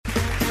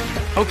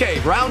Okay,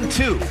 round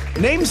two.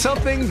 Name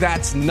something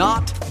that's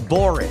not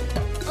boring.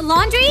 A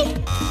laundry?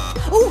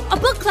 Ooh, a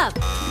book club.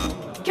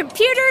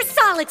 Computer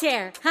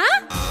solitaire,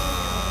 huh?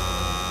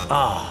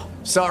 Ah,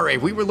 sorry,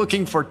 we were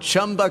looking for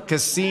Chumba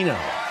Casino.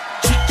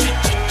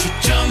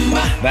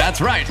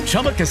 That's right,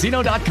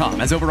 ChumbaCasino.com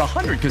has over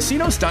 100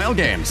 casino-style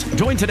games.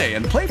 Join today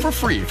and play for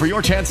free for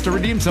your chance to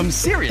redeem some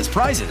serious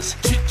prizes.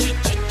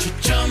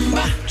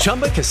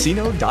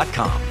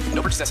 ChumbaCasino.com.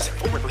 No purchase necessary.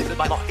 Void where prohibited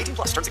by law. 18+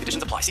 terms and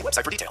conditions apply. See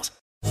website for details.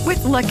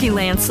 With Lucky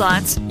Land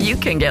Slots, you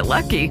can get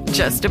lucky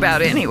just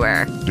about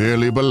anywhere.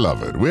 Dearly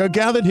beloved, we are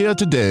gathered here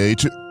today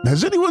to...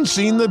 Has anyone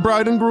seen the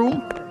bride and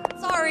groom?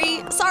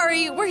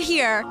 Sorry, we're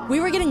here. We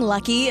were getting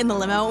lucky in the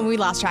limo and we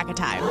lost track of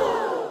time.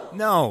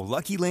 No,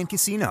 Lucky Land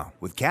Casino,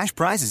 with cash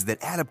prizes that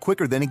add up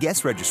quicker than a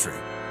guest registry.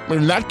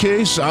 In that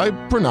case, I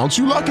pronounce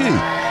you lucky.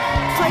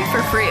 Play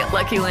for free at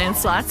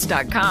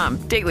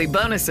LuckyLandSlots.com. Daily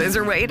bonuses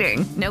are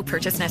waiting. No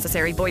purchase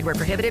necessary. Void where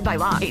prohibited by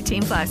law.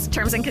 18+.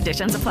 Terms and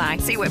conditions apply.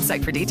 See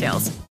website for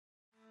details.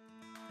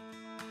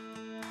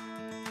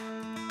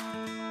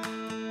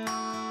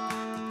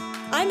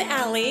 I'm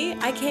Allie.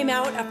 I came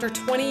out after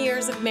 20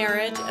 years of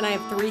marriage and I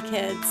have 3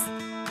 kids.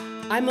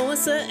 I'm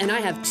Melissa, and I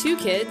have 2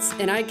 kids,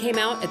 and I came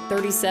out at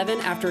 37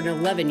 after an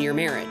 11-year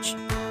marriage.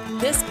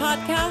 This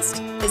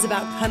podcast is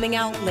about coming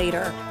out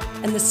later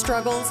and the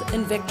struggles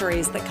and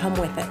victories that come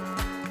with it.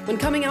 When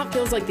coming out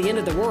feels like the end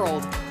of the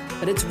world,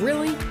 but it's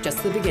really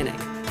just the beginning.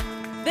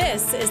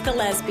 This is the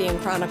Lesbian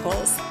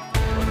Chronicles.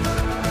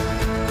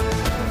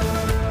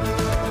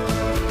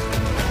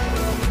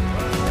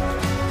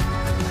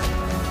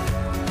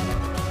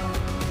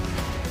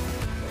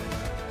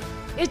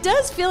 It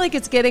does feel like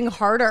it's getting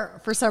harder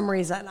for some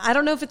reason. I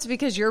don't know if it's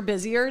because you're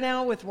busier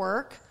now with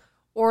work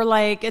or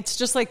like it's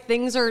just like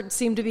things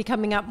seem to be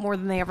coming up more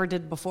than they ever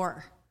did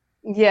before.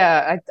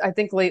 Yeah, I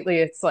think lately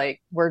it's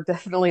like we're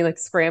definitely like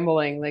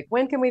scrambling. Like,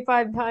 when can we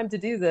find time to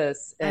do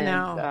this? And,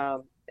 I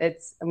know.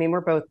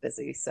 We're both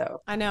busy,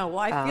 so. I know. Well,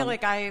 I feel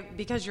like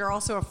because you're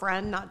also a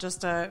friend, not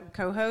just a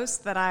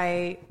co-host,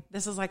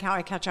 this is like how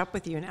I catch up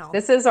with you now.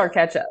 This is our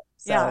catch up.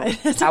 So,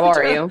 yeah. How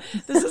are you?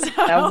 This is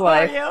how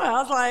are you?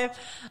 How's life?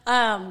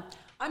 I'm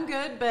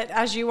good, but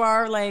as you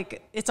are,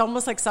 like, it's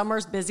almost like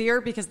summer's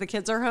busier because the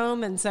kids are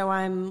home, and so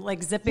I'm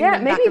like zipping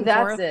them back and forth.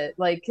 Yeah, maybe that's it.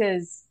 Like,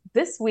 because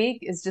this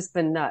week has just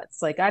been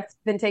nuts. Like, I've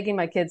been taking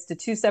my kids to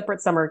 2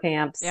 separate summer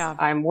camps. Yeah.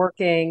 I'm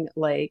working,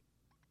 like,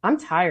 I'm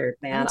tired,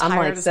 man. I'm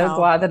tired like so hell.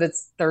 glad that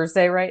it's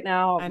Thursday right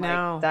now. I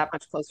know. Like, that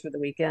much closer to the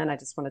weekend. I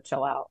just want to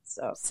chill out.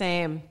 So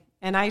same.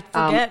 And I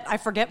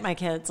forget my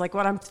kids. Like,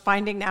 what I'm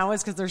finding now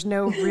is because there's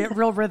no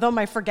real rhythm,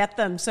 I forget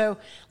them. So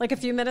like a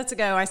few minutes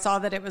ago, I saw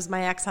that it was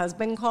my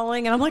ex-husband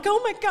calling, and I'm like, oh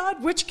my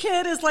God, which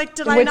kid is like,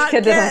 did I not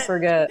get? Which kid did I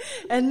forget?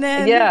 And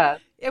then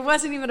it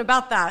wasn't even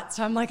about that.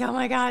 So I'm like, oh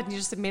my God, and you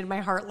just made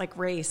my heart like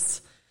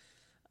race.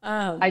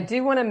 I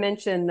do want to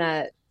mention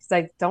that, because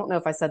I don't know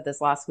if I said this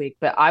last week,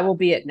 but I will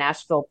be at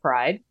Nashville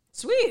Pride.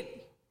 Sweet.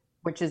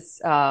 Which is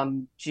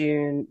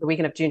the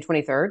weekend of June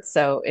 23rd.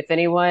 So if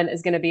anyone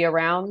is going to be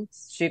around,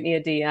 shoot me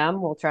a DM.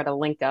 We'll try to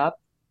link up.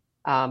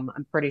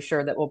 I'm pretty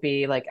sure that we'll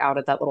be like out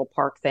at that little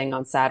park thing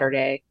on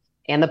Saturday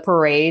and the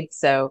parade.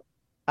 So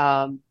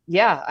I'm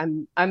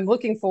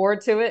looking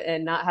forward to it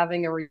and not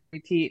having a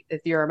repeat,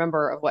 if you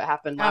remember, of what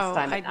happened last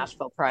time at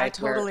Nashville Pride. I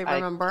totally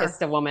remember. I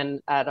kissed a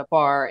woman at a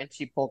bar and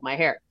she pulled my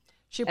hair.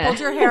 She pulled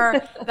your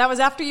hair. That was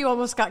after you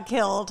almost got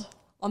killed.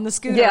 On the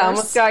scooter. Yeah, I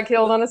almost got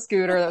killed on a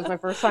scooter. That was my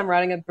first time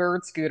riding a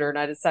bird scooter, and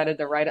I decided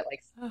to ride it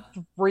like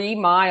 3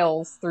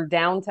 miles through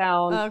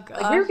downtown. Oh, God.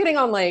 Like, we were getting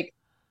on like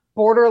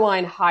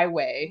borderline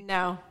highway.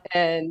 No.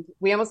 And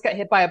we almost got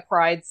hit by a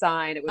pride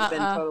sign. It would have been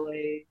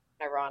totally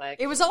ironic.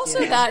 It was also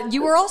that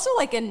you were also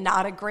like in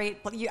not a great.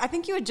 I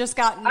think you had just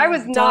gotten. I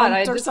was not. I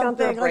had just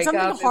something gone through a breakup.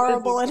 Something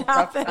horrible had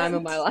happened. Time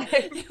of my life.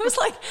 It was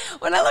like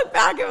when I look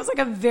back, it was like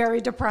a very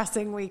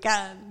depressing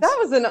weekend. That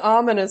was an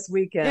ominous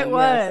weekend. It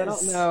was. Yes. I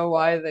don't know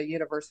why the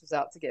universe was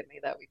out to get me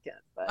that weekend.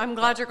 But I'm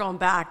glad you're going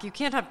back. You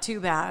can't have too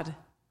bad.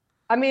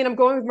 I mean, I'm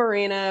going with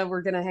Marina.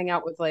 We're gonna hang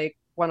out with like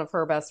one of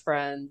her best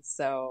friends,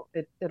 so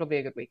it'll be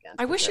a good weekend.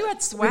 I wish you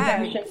had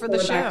swag for the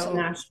show. Back to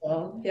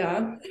Nashville.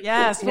 Yeah.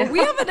 Yes. Well, we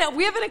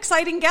have an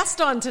exciting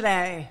guest on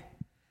today.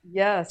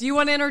 Yes. Do you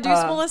want to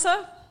introduce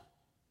Melissa?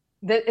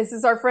 This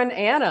is our friend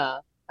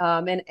Anna,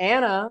 and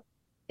Anna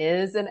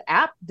is an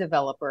app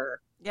developer.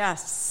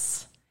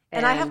 Yes.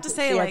 And I have to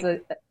say,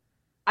 like,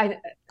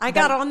 I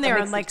got on there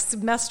and like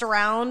messed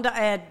around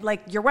at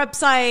like your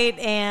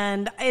website,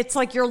 and it's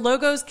like your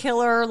logo's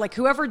killer. Like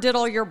whoever did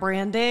all your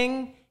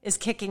branding is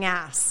kicking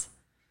ass.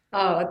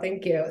 Oh,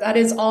 thank you. That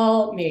is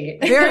all me.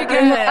 Very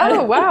good.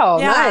 Oh, wow.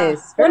 Yeah.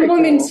 Nice. One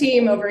woman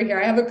team over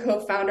here. I have a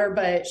co-founder,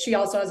 but she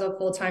also has a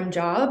full-time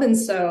job. And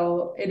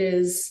so it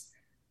is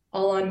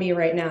all on me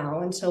right now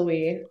until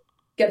we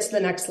get to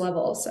the next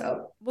level.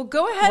 So, well,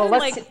 go ahead and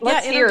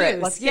let's hear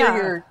it. Let's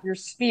hear your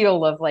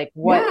spiel of like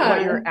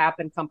what your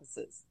app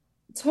encompasses.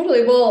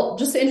 Totally. Well,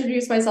 just to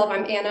introduce myself,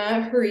 I'm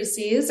Anna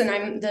Harissis, and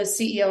I'm the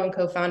CEO and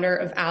co-founder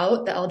of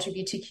Out, the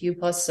LGBTQ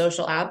plus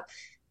social app.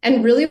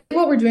 And really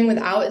what we're doing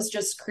without is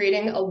just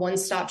creating a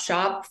one-stop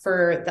shop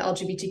for the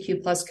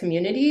LGBTQ plus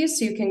community.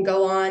 So you can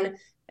go on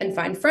and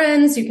find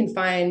friends, you can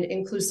find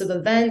inclusive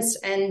events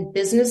and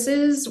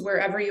businesses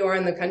wherever you are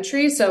in the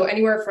country. So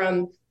anywhere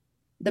from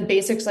the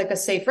basics like a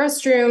safe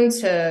restroom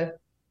to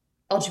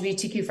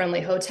LGBTQ friendly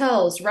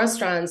hotels,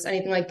 restaurants,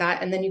 anything like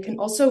that. And then you can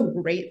also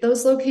rate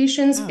those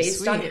locations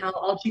based on how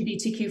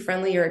LGBTQ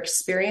friendly your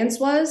experience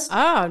was.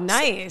 Oh,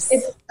 nice. So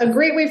it's a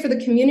great way for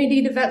the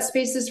community to vet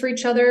spaces for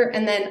each other.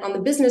 And then on the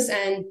business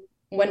end,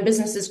 when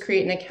businesses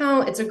create an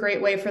account, it's a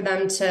great way for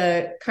them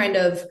to kind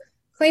of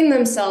claim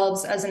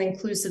themselves as an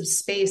inclusive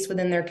space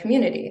within their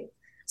community.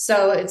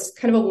 So it's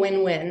kind of a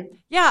win-win.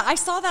 Yeah, I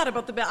saw that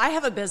about I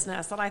have a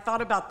business and I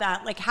thought about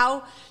that. Like,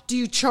 how do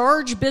you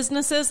charge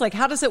businesses? Like,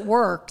 how does it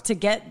work to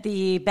get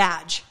the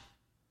badge?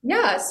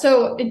 Yeah,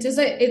 so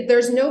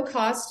there's no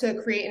cost to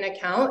create an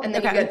account, and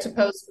then you get to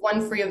post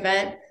one free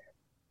event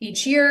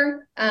each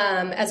year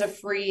as a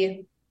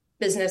free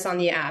business on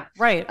the app.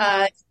 Right.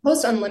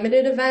 Post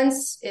unlimited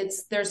events,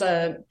 there's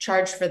a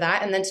charge for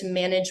that. And then to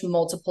manage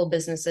multiple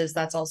businesses,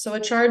 that's also a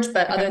charge.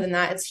 But other than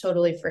that, it's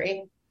totally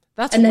free.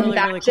 And then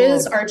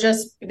badges are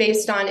just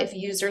based on if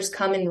users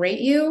come and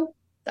rate you,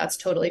 that's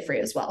totally free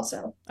as well.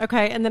 So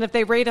okay, and then if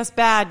they rate us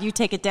bad, you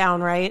take it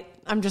down, right?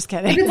 I'm just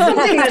kidding. If it's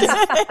something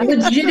that's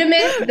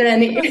legitimate, then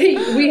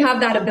we have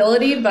that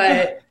ability,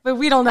 but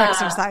we don't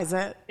exercise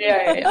it.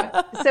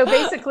 Yeah. So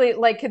basically,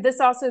 like, could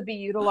this also be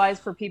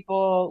utilized for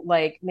people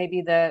like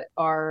maybe that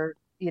are,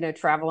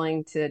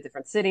 traveling to a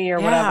different city or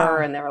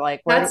whatever, and they're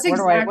like,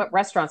 what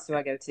restaurants do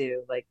I go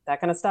to? Like that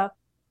kind of stuff.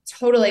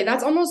 Totally.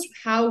 That's almost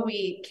how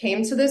we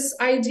came to this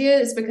idea,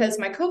 is because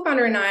my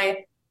co-founder and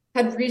I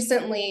had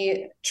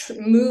recently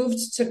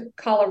moved to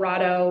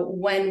Colorado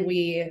when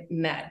we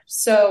met.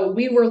 So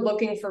we were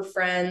looking for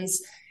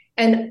friends,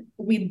 and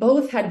we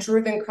both had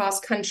driven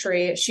cross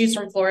country. She's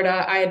from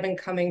Florida. I had been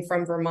coming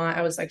from Vermont.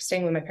 I was like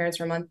staying with my parents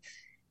for a month.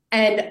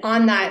 And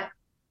on that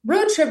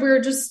road trip,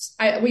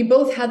 we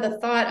both had the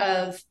thought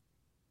of,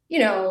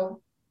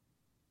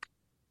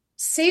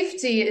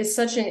 safety is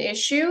such an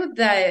issue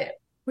that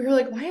we were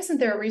like, why isn't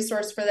there a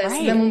resource for this?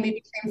 Right. And then when we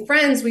became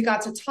friends, we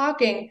got to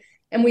talking,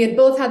 and we had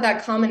both had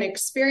that common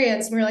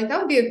experience. And we were like, that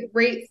would be a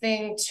great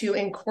thing to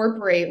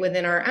incorporate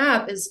within our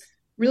app, is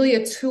really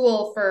a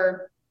tool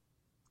for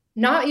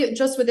not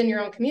just within your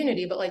own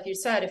community, but like you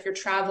said, if you're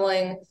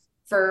traveling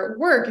for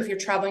work, if you're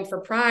traveling for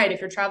pride,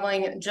 if you're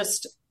traveling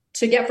just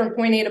to get from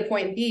point A to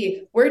point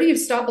B, where do you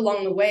stop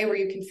along the way where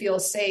you can feel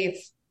safe?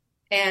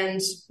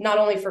 And not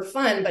only for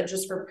fun, but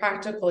just for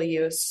practical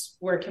use,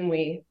 where can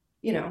we,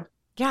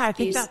 Yeah, I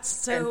think that's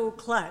so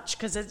clutch,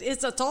 because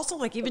it's also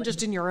like even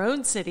just in your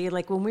own city,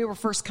 like when we were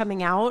first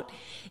coming out,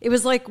 it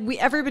was like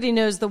everybody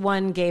knows the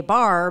one gay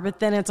bar, but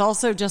then it's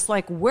also just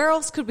like, where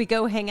else could we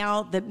go hang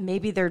out that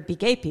maybe there'd be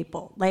gay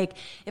people? Like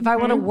if I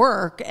want to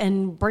work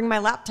and bring my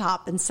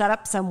laptop and set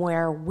up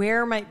somewhere,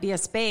 where might be a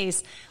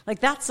space? Like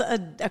that's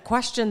a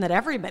question that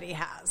everybody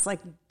has. Like,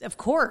 of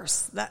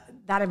course,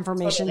 that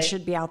information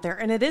should be out there,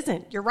 and it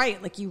isn't. You're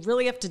right. Like you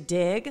really have to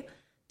dig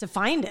to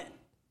find it.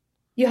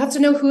 You have to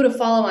know who to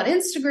follow on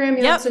Instagram.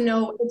 You have to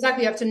know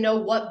you have to know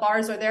what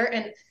bars are there.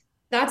 And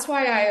that's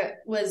why I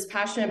was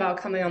passionate about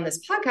coming on this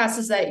podcast,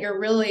 is that you're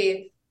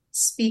really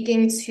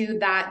speaking to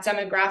that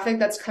demographic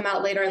that's come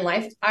out later in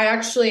life. I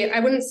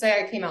wouldn't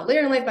say I came out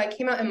later in life, but I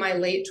came out in my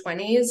late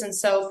 20s. And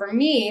so for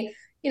me,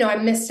 I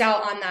missed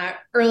out on that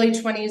early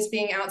 20s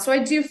being out. So I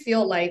do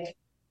feel like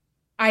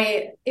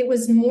it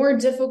was more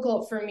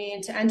difficult for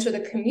me to enter the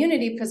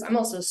community because I'm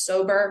also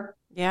sober.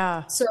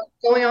 Yeah. So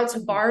going out to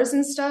bars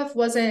and stuff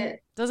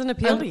doesn't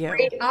appeal to you.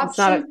 Great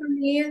option for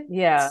me.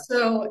 Yeah.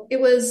 So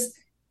it was,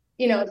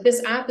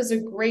 this app is a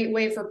great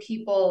way for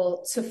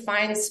people to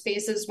find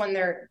spaces when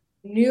they're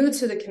new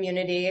to the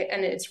community,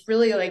 and it's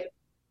really like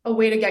a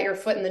way to get your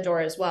foot in the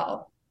door as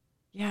well.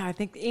 Yeah, I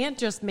think, and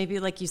just maybe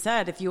like you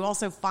said, if you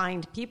also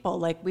find people,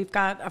 like we've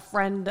got a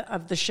friend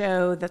of the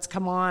show that's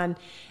come on,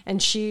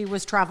 and she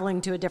was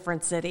traveling to a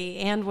different city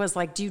and was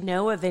like, do you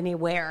know of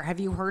anywhere? Have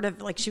you heard of,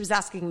 like, she was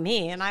asking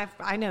me, and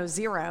I know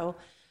zero.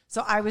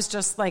 So I was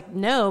just like,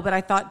 no, but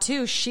I thought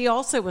too, she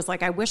also was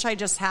like, I wish I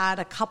just had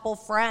a couple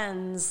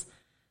friends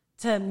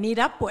to meet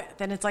up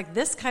with. And it's like,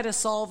 this kind of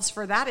solves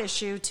for that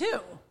issue too.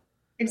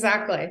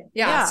 Exactly.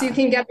 Yeah. So you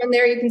can get on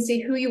there, you can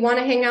see who you want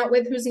to hang out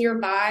with, who's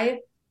nearby.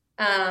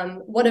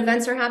 What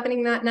events are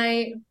happening that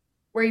night,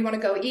 where you want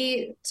to go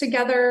eat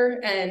together.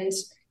 And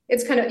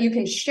it's you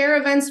can share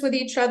events with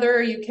each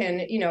other. You can,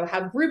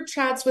 have group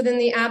chats within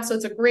the app. So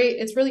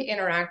it's really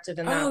interactive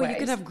in that way. Oh, you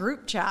could have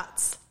group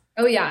chats.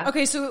 Oh yeah.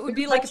 Okay. So it would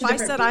be like if I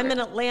said I'm in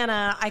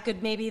Atlanta, I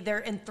could maybe there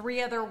and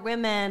 3 other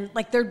women,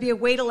 like there'd be a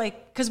way to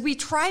cause we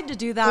tried to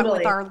do that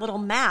with our little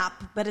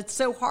map, but it's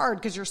so hard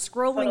because you're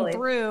scrolling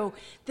through.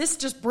 This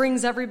just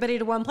brings everybody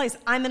to one place.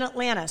 I'm in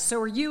Atlanta. So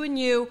are you and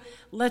you,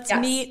 let's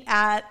meet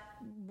at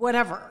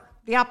whatever,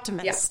 the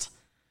Optimist.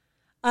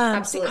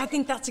 Absolutely. I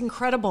think that's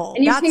incredible.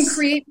 And you can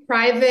create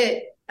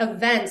private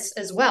events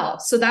as well.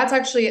 So that's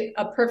actually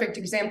a perfect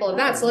example of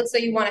that. So let's say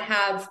you want to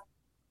have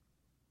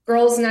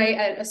girls' night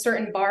at a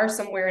certain bar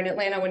somewhere in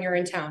Atlanta when you're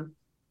in town.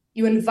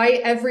 You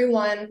invite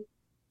everyone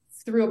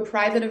through a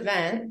private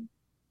event,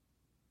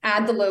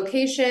 add the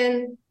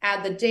location,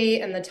 add the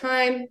date and the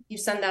time, you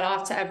send that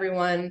off to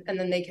everyone, and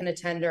then they can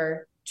attend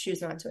or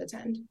choose not to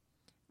attend.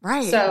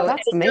 Right. So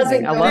that's it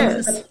amazing. doesn't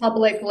go to the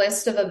public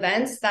list of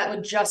events. That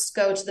would just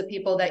go to the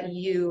people that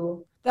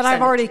you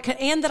I've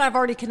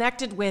already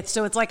connected with.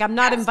 So it's like I'm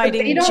not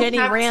inviting Jenny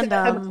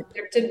random. To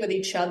connected with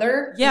each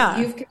other. Yeah. If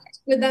you've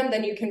connected with them,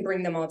 then you can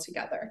bring them all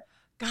together.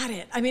 Got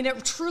it. I mean,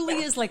 it truly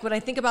is like when I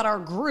think about our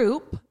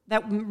group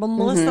that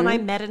Melissa and I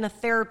met in a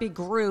therapy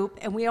group,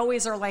 and we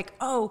always are like,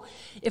 oh,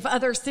 if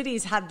other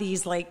cities had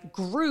these like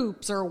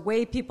groups or a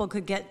way people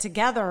could get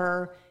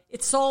together,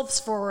 it solves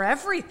for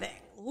everything.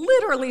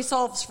 Literally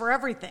solves for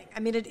everything. I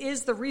mean, it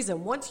is the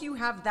reason. Once you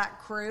have that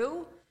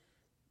crew,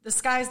 the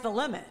sky's the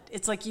limit.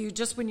 It's like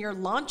when you're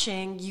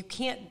launching, you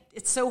can't,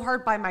 it's so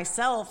hard by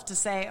myself to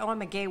say, oh,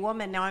 I'm a gay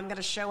woman. Now I'm going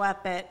to show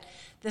up at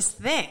this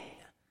thing.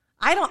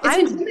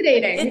 It's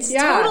intimidating. It's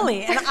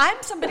totally. And I'm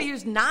somebody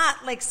who's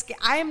not like,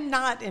 I'm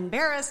not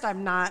embarrassed.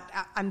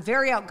 I'm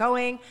very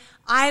outgoing.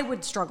 I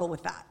would struggle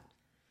with that.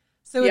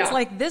 So it's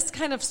like this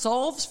kind of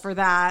solves for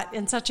that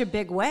in such a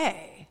big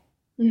way.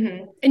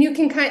 Mm-hmm. And you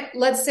can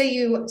let's say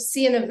you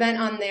see an event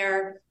on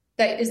there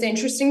that is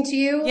interesting to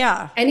you.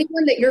 Yeah.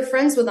 Anyone that you're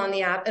friends with on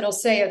the app, it'll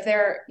say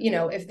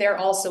if they're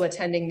also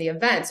attending the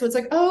event. So it's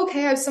like, oh,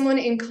 okay, I have someone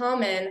in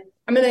common.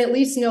 I'm going to at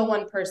least know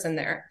one person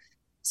there.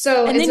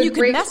 So and then you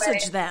can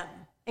message them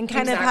and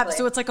kind of have,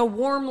 so it's like a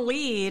warm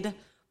lead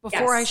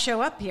before I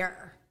show up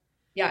here.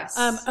 Yes.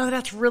 Oh,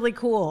 that's really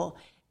cool.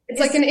 It's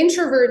like an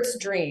introvert's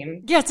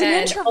dream. Yeah, it's an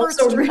introvert's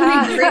dream.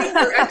 Really great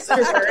for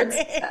extroverts.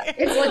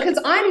 It's like,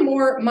 because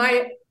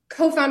my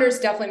co-founder is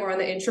definitely more on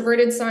the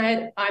introverted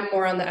side. I'm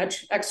more on the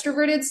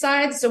extroverted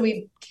side. So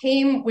we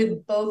came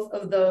with both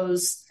of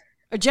those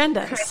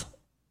agendas,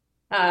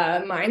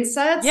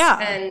 mindsets. Yeah.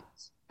 And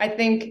I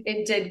think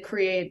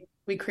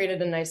we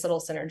created a nice little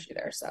synergy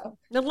there. So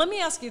now let me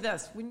ask you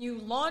this. When you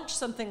launch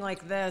something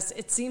like this,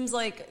 it seems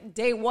like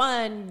day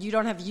one, you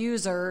don't have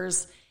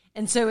users.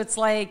 And so it's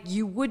like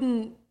you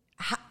wouldn't,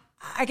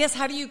 I guess,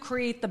 how do you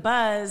create the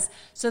buzz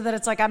so that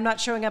it's like, I'm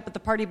not showing up at the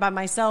party by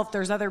myself.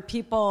 There's other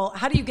people.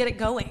 How do you get it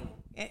going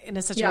in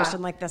a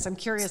situation like this? I'm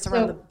curious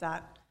around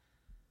that.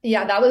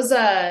 Yeah, that was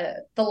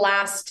the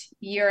last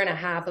year and a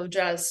half of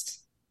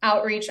just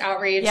outreach,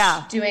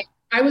 doing.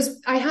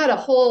 I had a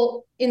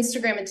whole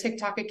Instagram and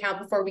TikTok account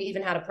before we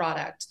even had a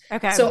product.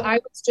 Okay. So I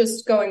was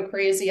just going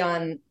crazy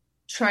on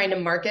trying to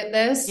market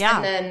this. Yeah.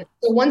 And then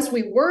once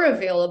we were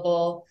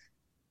available,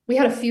 we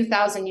had a few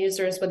thousand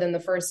users within the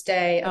first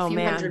day, a few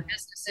hundred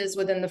businesses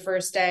within the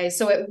first day.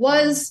 So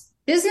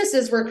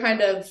businesses were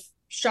kind of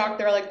shocked.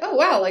 They were like, oh,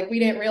 wow, like we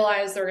didn't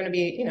realize there were going to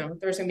be,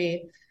 there's going to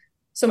be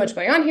so much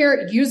going on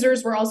here.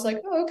 Users were also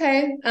like, oh,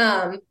 okay.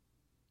 I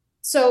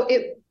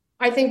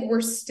think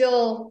we're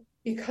still,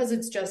 because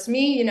it's just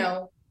me,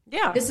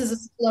 this is a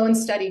slow and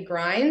steady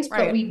grind,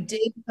 but we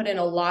did put in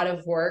a lot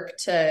of work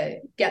to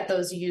get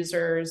those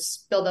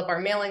users, build up our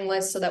mailing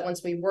list so that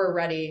once we were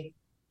ready,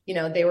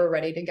 they were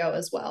ready to go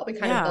as well. We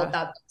kind of built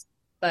that,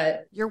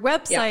 but your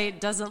website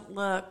doesn't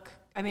look,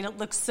 I mean, it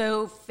looks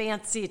so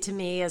fancy to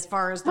me as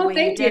far as the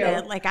way you did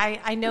it. Like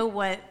I know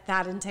what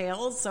that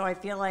entails. So I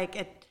feel like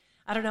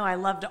I don't know. I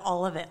loved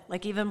all of it.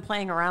 Like even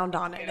playing around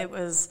on it, it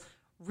was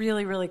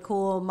really, really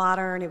cool,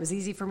 modern. It was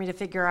easy for me to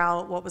figure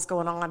out what was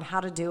going on, how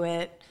to do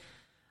it.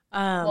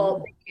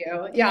 Well, thank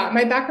you. Yeah,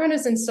 my background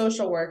is in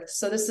social work.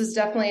 So this is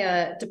definitely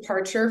a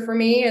departure for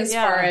me as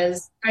far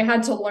as I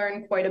had to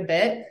learn quite a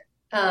bit.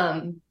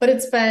 But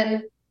it's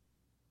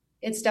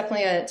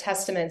definitely a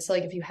testament to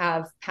like, if you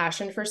have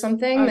passion for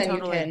something, then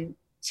you can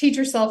teach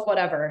yourself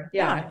whatever.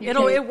 Yeah.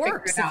 It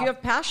works. If you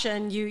have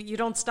passion, you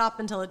don't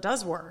stop until it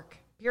does work,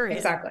 period.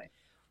 Exactly.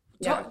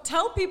 Yeah.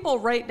 Tell people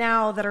right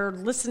now that are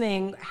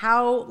listening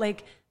how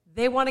like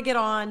they want to get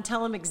on,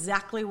 tell them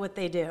exactly what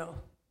they do.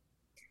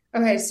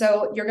 Okay,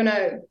 so you're going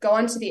to go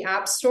onto the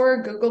App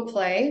Store, Google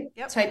Play,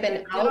 type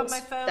in out the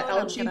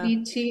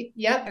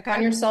LGBT,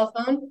 on your cell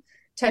phone,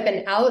 type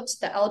in out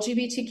the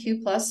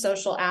LGBTQ plus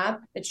social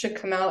app. It should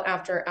come out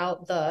after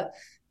out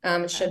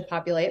it should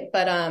populate,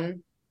 but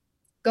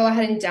go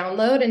ahead and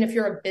download. And if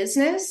you're a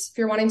business, if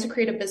you're wanting to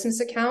create a business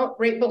account,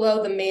 right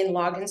below the main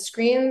login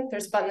screen,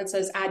 there's a button that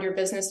says add your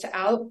business to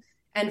out.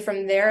 And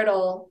from there,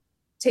 it'll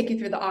take you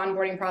through the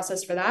onboarding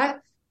process for that.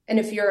 And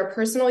if you're a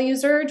personal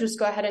user, just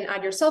go ahead and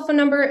add your cell phone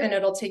number and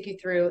it'll take you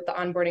through the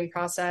onboarding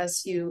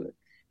process. You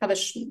have a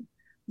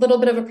little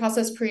bit of a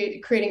process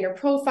creating your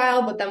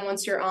profile, but then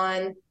once you're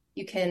on,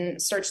 you can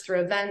search through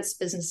events,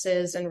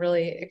 businesses, and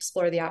really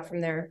explore the app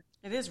from there.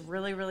 It is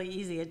really, really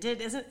easy.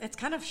 It's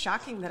kind of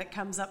shocking that it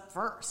comes up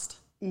first.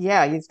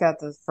 Yeah, you've got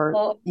the first.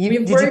 Well,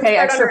 did you pay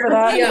extra for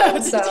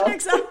that? So.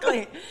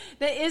 Exactly.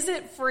 Now, is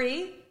it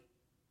free?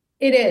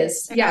 It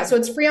is. Okay. Yeah. So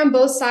it's free on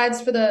both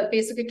sides for the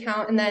basic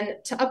account. And then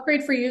to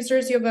upgrade for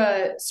users, you have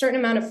a certain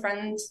amount of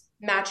friends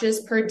matches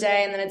per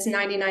day. And then it's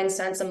 99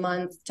 cents a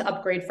month to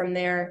upgrade from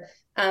there.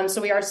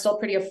 So we are still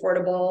pretty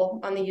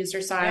affordable on the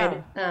user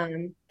side.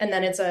 And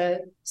then it's a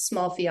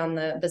small fee on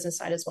the business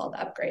side as well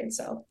to upgrade.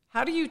 So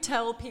how do you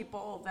tell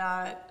people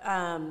that,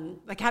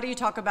 how do you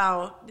talk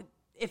about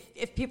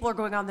if people are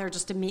going on there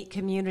just to meet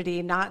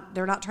community,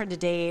 they're not trying to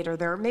date, or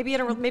they're maybe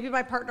maybe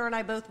my partner and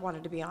I both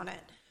wanted to be on it.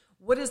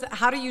 What is that?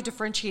 How do you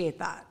differentiate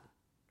that?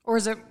 Or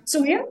is it?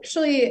 So we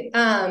actually,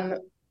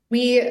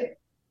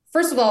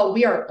 first of all,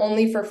 we are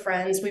only for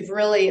friends. We've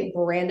really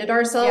branded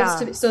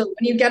ourselves so when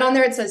you get on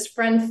there, it says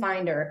friend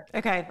finder.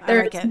 Okay.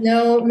 There's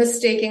no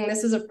mistaking.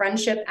 This is a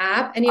friendship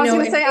app. And I was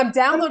going to say, I'm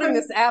downloading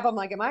this app. I'm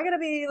like, am I going to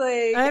be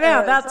like, I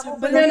know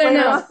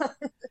no.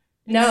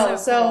 No.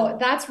 So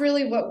that's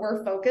really what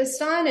we're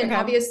focused on. And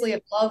obviously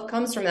if love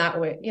comes from that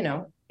way,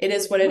 it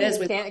is what it is.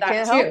 We can't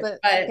help it.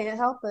 I can't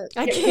help it.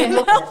 I can't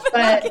help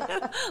it.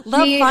 But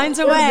love finds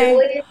a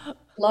way.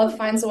 Love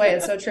finds a way.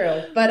 It's so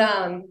true.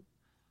 But,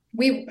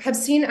 we have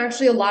seen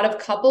actually a lot of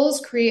couples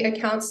create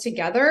accounts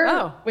together,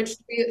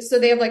 so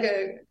they have like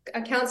a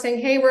account saying,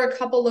 hey, we're a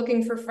couple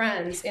looking for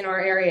friends in our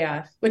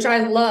area, which I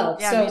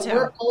love. So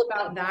we're all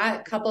about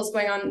that. Couples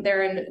going on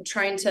there and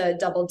trying to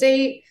double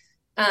date.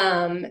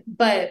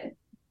 But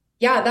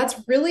yeah, that's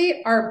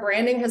really, our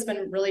branding has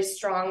been really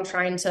strong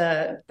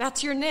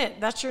that's your niche.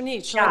 That's your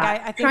niche. Yeah,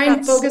 I think try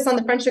and focus on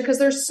the friendship, because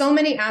there's so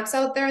many apps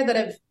out there that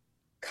have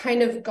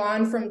kind of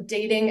gone from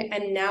dating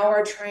and now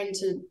are trying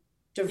to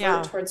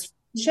divert towards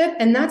friendship,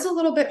 and that's a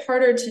little bit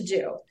harder to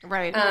do,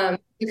 right?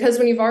 Because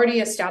when you've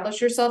already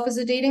established yourself as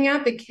a dating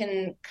app, it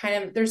can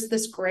there's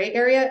this gray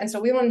area, and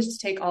so we wanted to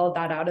take all of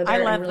that out of there.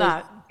 I love and really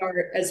that.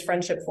 Start as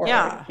friendship forward.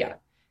 Yeah.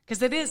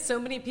 Because it is, so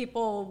many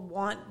people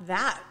want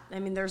that. I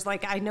mean, there's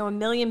I know a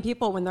million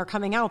people when they're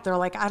coming out, they're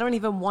like, I don't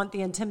even want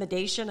the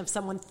intimidation of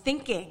someone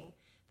thinking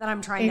that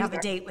I'm trying to have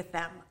a date with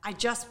them. I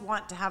just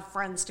want to have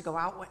friends to go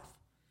out with.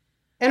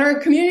 And our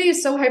community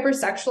is so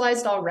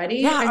hypersexualized already.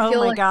 Yeah. I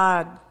feel my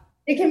God.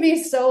 It can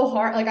be so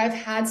hard. Like, I've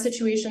had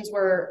situations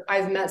where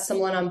I've met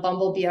someone on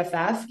Bumble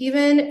BFF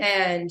even,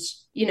 and,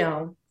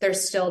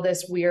 there's still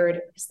this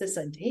weird, is this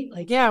a date?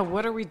 Like,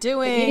 what are we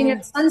doing? Meeting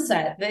at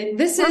sunset. I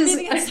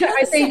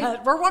think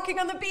we're walking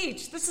on the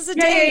beach. This is a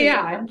date.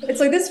 Yeah.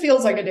 It's like, this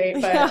feels like a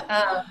date, but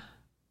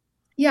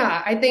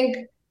I think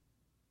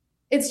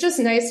it's just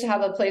nice to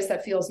have a place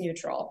that feels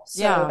neutral.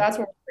 So that's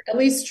what we're at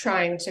least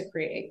trying to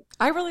create.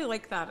 I really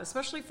like that,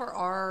 especially for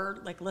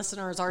our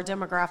listeners, our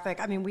demographic.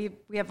 I mean, we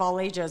have all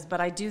ages,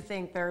 but I do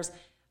think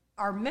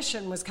our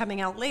mission was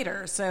coming out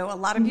later. So a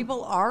lot of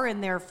people are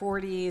in their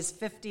 40s,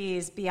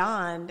 50s,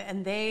 beyond,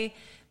 and they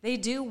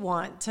do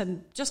want to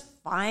just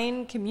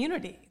find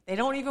community. They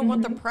don't even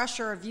want the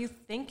pressure of you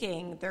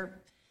thinking they're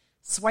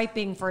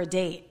swiping for a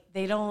date.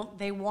 They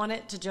want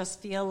it to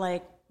just feel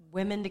like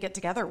women to get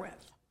together with.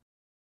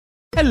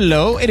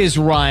 Hello, it is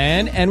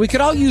Ryan, and we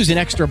could all use an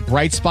extra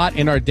bright spot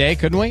in our day,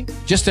 couldn't we?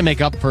 Just to make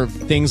up for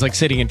things like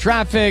sitting in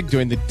traffic,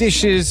 doing the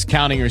dishes,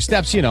 counting your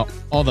steps,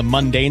 all the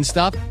mundane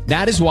stuff.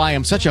 That is why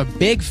I'm such a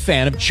big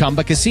fan of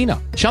Chumba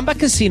Casino. Chumba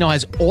Casino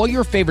has all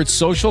your favorite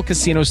social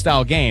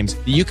casino-style games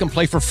that you can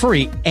play for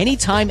free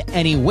anytime,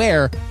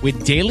 anywhere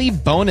with daily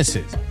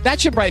bonuses. That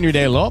should brighten your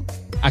day a little.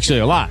 Actually,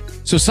 a lot.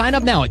 So sign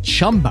up now at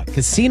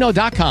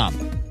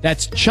ChumbaCasino.com.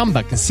 That's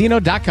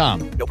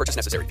ChumbaCasino.com. No purchase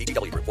necessary.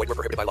 VGW Group. Void where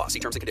prohibited by law. See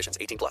terms and conditions.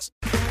 18+.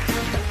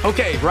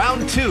 Okay,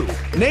 round two.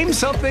 Name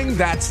something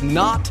that's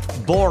not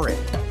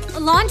boring. A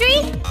laundry?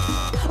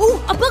 Ooh,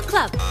 a book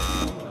club.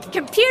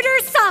 Computer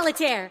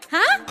solitaire,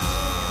 huh?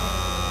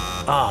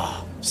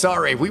 Ah,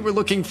 sorry. We were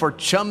looking for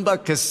Chumba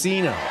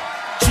Casino.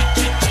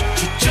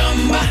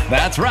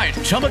 That's right.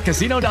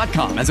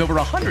 ChumbaCasino.com has over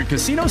 100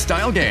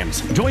 casino-style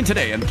games. Join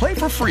today and play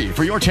for free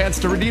for your chance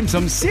to redeem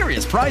some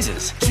serious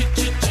prizes.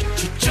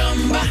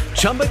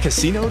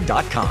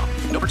 ChumbaCasino.com.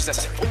 No purchase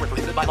necessary. Void where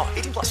prohibited by law.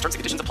 18+. Terms and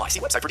conditions apply. See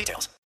website for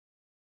details.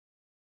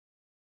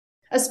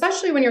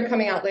 Especially when you're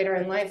coming out later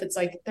in life, it's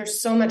like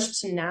there's so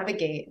much to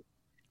navigate.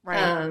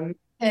 Right.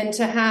 And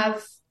to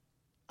have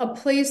a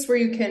place where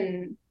you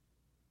can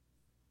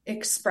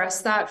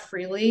express that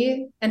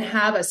freely and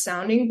have a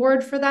sounding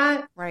board for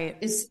that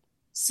is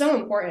so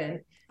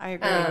important. I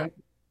agree.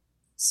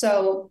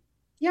 So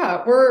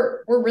yeah,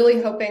 we're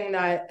really hoping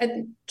that,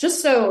 and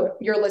just so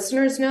your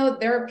listeners know,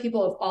 there are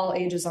people of all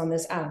ages on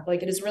this app.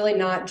 Like, it is really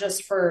not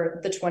just for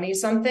the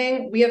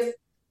 20-something. We have,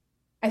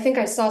 I think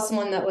I saw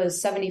someone that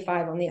was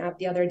 75 on the app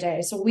the other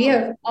day. So we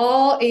have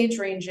all age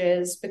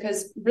ranges,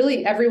 because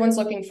really everyone's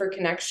looking for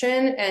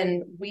connection,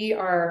 and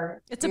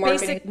it's a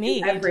basic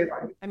need.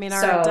 Everyone. I mean,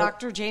 our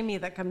Dr. Jamie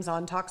that comes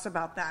on talks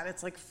about that.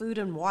 It's like food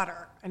and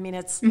water. I mean,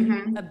 it's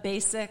a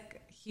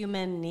basic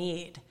human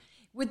need.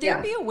 Would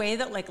there be a way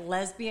that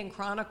Lesbian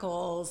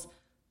Chronicles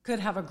could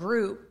have a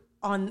group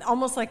on,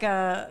 almost like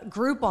a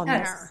group on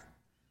there?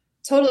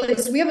 Totally.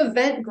 So we have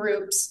event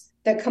groups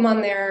that come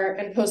on there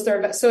and post their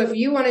events. So if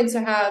you wanted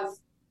to have,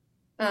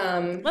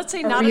 let's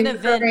say not an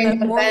event,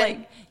 but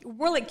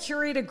more like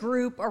curate a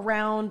group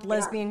around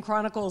Lesbian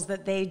Chronicles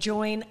that they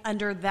join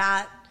under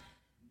that,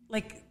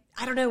 I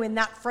don't know, in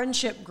that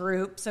friendship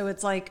group. So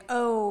it's like,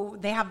 oh,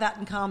 they have that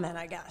in common,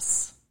 I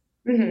guess.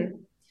 Mm-hmm.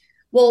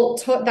 Well,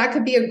 that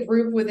could be a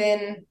group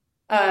within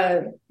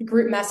a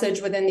group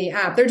message within the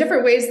app. There are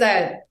different ways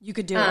that you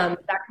could do that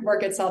could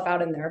work itself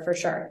out in there for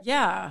sure.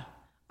 Yeah.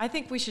 I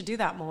think we should do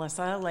that,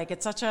 Melissa. Like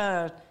it's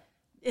a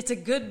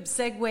good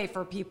segue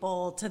for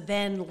people to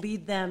then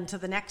lead them to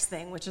the next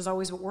thing, which is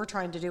always what we're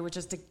trying to do, which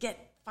is to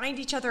find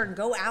each other and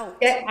go out.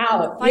 Get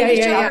out. Find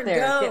each other and there.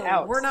 go. Get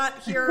out. We're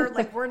not here,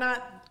 like we're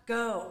not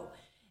go.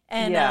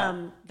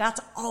 And that's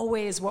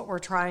always what we're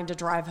trying to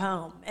drive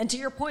home. And to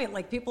your point,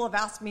 like people have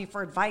asked me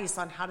for advice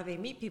on how do they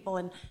meet people.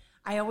 And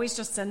I always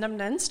just send them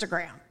to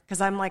Instagram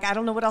because I'm like, I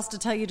don't know what else to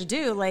tell you to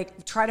do.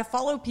 Like try to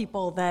follow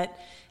people that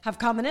have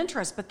common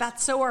interests, but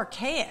that's so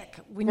archaic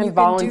when you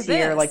volunteer, can do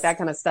this. like that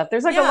kind of stuff.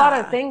 There's like a lot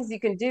of things you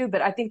can do,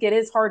 but I think it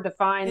is hard to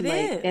find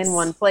in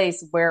one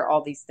place where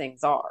all these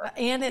things are.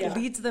 And it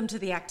leads them to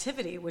the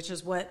activity, which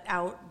is what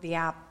the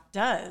app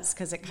does.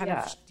 Cause it kind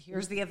of,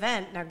 here's the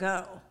event, now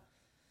go.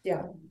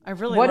 Yeah. I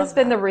really What love has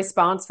been that. the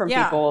response from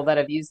people that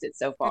have used it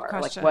so far?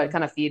 Like what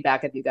kind of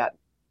feedback have you gotten?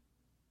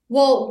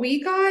 Well,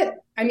 we've had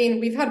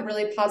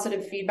really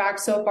positive feedback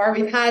so far.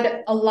 We've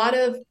had a lot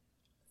of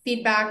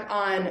feedback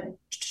on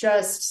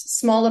just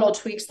small little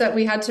tweaks that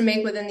we had to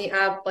make within the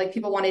app. Like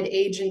people wanted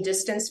age and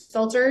distance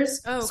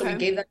filters. Oh, okay. So we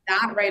gave them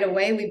that right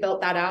away. We built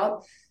that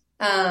out.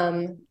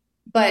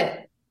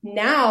 But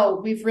now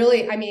we've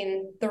really,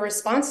 the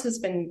response has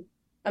been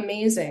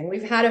amazing.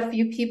 We've had a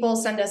few people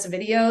send us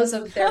videos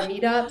of their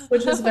meetups,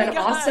 which has been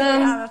awesome.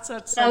 Yeah, that's so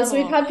cool. So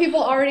we've had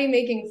people already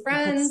making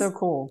friends. That's so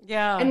cool.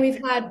 Yeah. And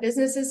we've had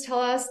businesses tell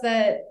us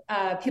that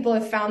people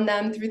have found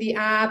them through the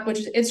app,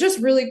 it's just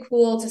really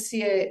cool to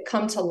see it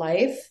come to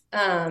life.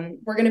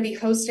 We're going to be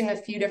hosting a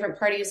few different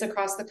parties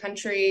across the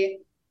country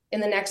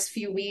in the next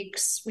few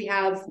weeks. We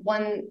have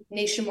one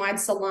nationwide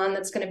salon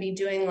that's going to be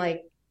doing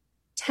like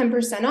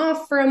 10%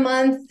 off for a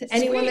month.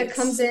 Anyone that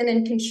comes in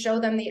and can show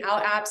them the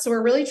Out app. So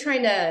we're really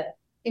trying to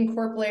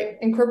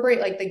incorporate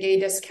like the gay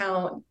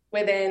discount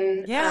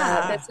within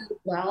this as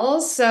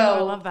well. So I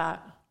love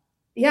that.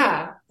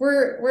 Yeah,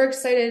 we're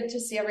excited to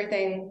see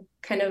everything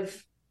kind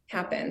of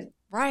happen.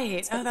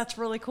 Right. Oh, that's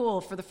really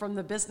cool from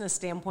the business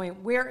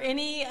standpoint. Were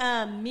any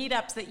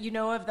meetups that you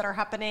know of that are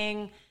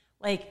happening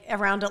like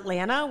around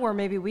Atlanta where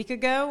maybe we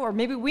could go, or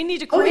maybe we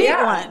need to create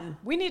one?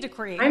 We need to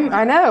create one.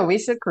 I know, we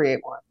should create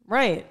one.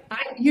 Right.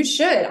 You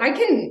should. I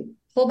can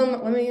pull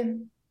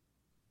them.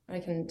 I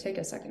can take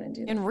a second and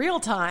do that. In real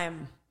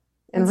time.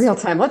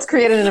 Let's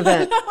create an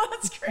event.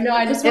 No,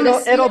 I just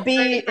it'll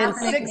be in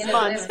 6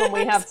 months when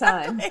we have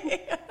time.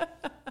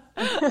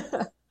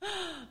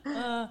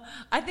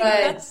 I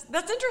think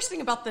that's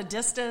interesting about the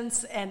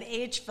distance and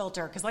age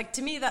filter, because like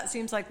to me that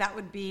seems like that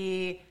would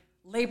be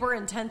labor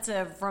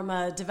intensive from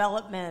a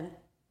development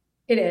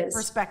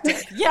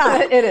perspective.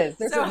 Yeah, it is.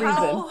 There's a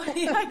reason.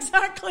 Yeah,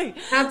 exactly.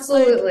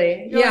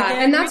 Absolutely. Like,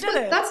 and that's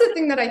the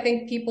thing that I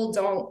think people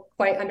don't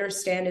quite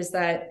understand is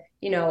that,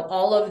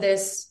 all of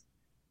this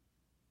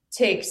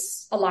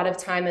takes a lot of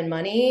time and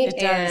money. It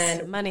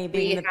does. Money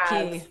being the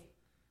key.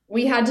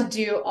 We had to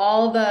do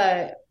all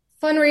the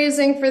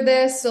fundraising for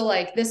this. So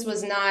like this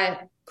was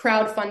not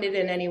crowdfunded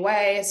in any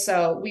way.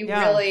 So we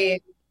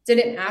really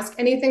didn't ask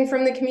anything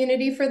from the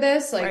community for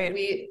this. Like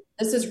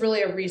this is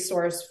really a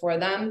resource for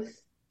them.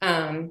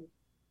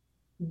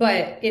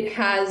 But it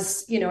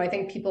has, I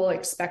think people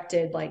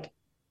expected like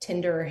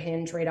Tinder or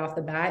Hinge right off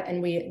the bat.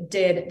 And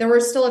there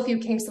were still a few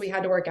kinks that we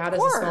had to work out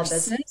as a small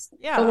business.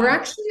 Yeah. But we're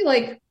actually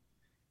like,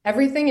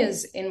 everything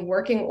is in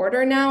working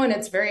order now. And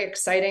it's very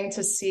exciting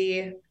to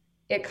see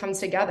it come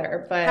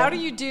together. But how do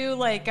you do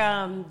like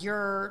anytime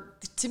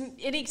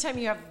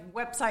you have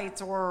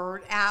websites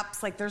or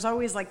apps, like there's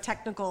always like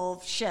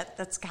technical shit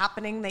that's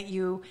happening that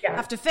you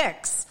have to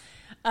fix.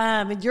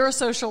 And you're a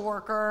social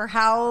worker.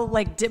 How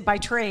by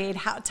trade?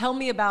 Tell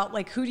me about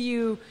like do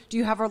you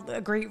have a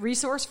great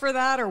resource for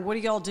that, or what do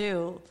y'all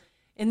do?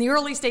 In the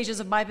early stages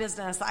of my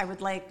business, I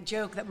would like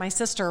joke that my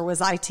sister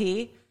was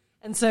IT.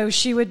 And so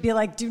she would be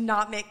like, do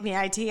not make me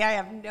IT. I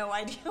have no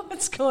idea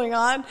what's going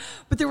on.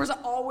 But there was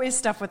always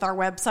stuff with our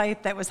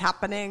website that was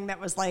happening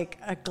that was like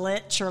a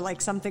glitch or like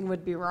something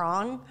would be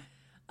wrong.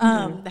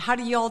 How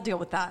do you all deal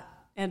with that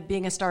and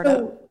being a startup?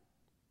 So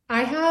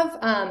I have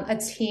a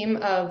team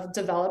of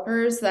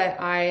developers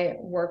that I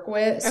work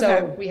with.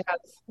 So we have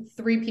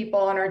 3 people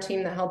on our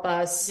team that help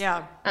us.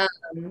 Yeah.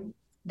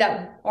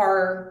 That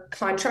are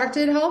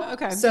contracted help.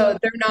 Okay. So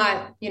they're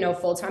not,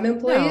 full-time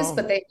employees,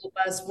 but they help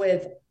us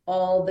with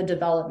all the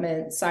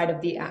development side of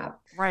the app.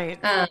 Right.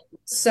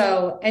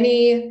 So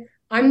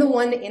I'm the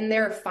one in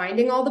there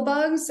finding all the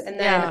bugs, and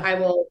then I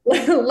will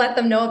let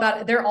them know about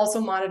it. They're also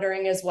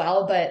monitoring as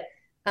well, but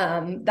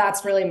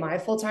that's really my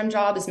full-time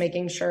job, is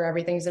making sure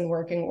everything's in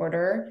working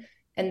order.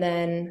 And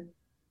then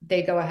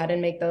they go ahead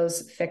and make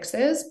those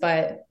fixes.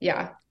 But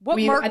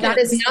that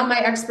is not my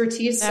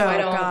expertise. So I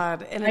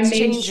don't, and I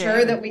made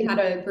sure that we had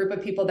a group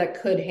of people that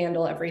could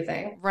handle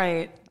everything.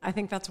 Right. I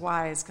think that's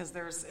wise, because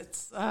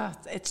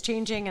it's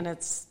changing and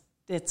it's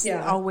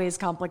always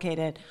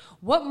complicated.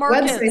 What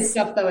markets? Website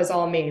stuff though is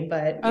all me,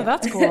 but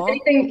that's cool.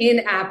 Anything in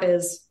app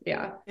is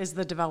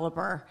the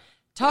developer.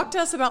 Talk to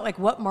us about like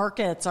what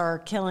markets are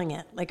killing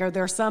it. Like, are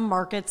there some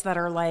markets that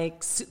are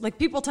like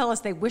people tell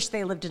us they wish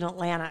they lived in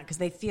Atlanta because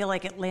they feel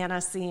like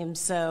Atlanta seems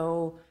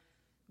so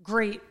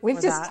great.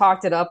 We've just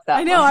talked it up that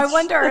I know. much. I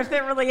wonder if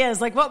it really is.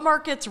 Like, what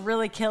markets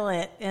really kill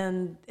it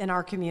in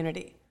our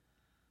community?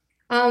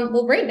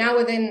 Well, right now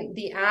within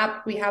the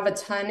app, we have a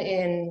ton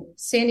in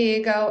San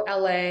Diego,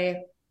 LA,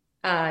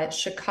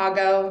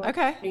 Chicago,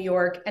 New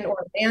York, and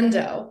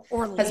Orlando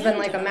has been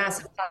like a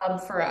massive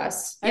hub for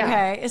us.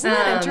 Okay. Isn't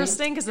that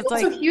interesting? Because it's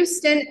also like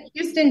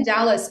Houston,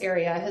 Dallas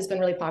area has been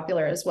really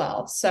popular as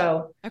well.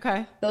 So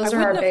those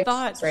are our big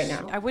ones right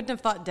now. I wouldn't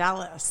have thought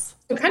Dallas.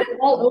 So kind of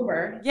all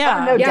over.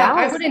 Yeah. No,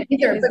 Dallas I wouldn't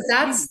either, but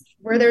that's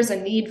where there's a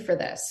need for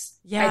this.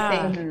 Yeah.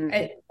 I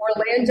think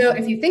Orlando,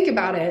 if you think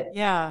about it,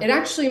 it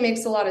actually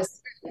makes a lot of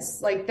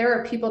sense. Like there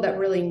are people that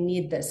really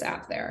need this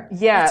app there.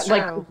 Yeah,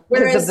 like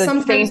because of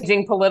the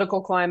changing political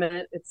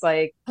climate, it's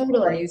like,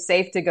 are you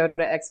safe to go to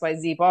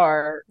XYZ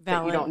bar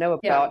that you don't know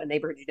about, a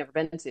neighborhood you've never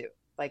been to?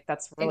 Like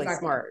that's really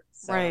smart.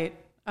 So. Right.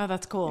 Oh,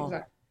 that's cool.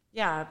 Exactly.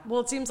 Yeah. Well,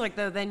 it seems like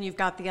though then you've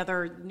got the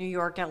other New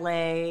York,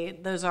 LA.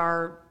 Those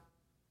are,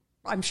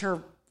 I'm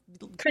sure,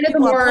 kind of the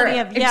more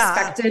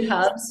expected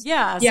hubs.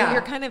 Yeah. So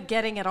you're kind of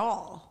getting it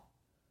all.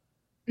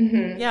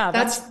 Mm-hmm.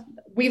 Yeah.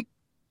 We've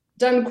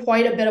done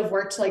quite a bit of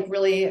work to like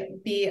really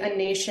be a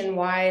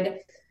nationwide,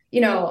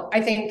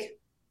 I think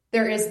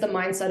there is the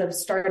mindset of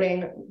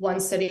starting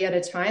one city at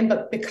a time,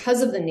 but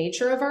because of the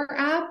nature of our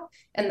app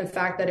and the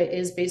fact that it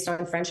is based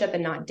on friendship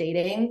and not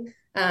dating,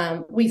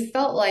 we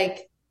felt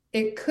like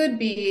it could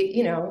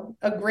be,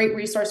 a great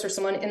resource for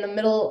someone in the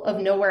middle of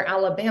nowhere,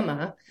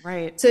 Alabama,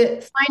 right? To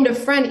find a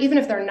friend, even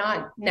if they're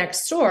not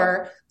next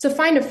door, to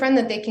find a friend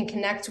that they can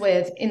connect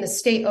with in the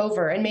state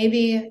over, and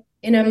maybe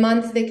in a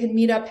month they could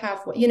meet up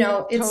halfway.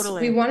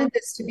 We wanted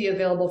this to be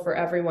available for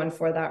everyone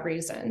for that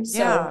reason. So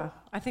yeah,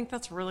 I think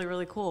that's really,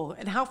 really cool.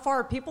 And how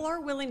far people are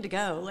willing to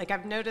go. Like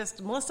I've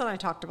noticed, Melissa and I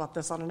talked about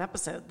this on an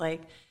episode,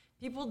 like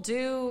people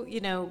do,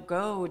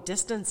 go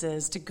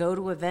distances to go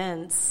to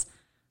events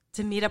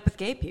to meet up with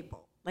gay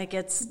people. Like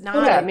it's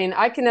not. Yeah, I mean,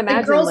 I can imagine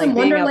like Girls in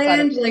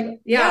Wonderland.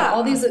 Of...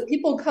 all these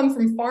people come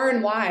from far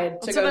and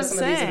wide to go to some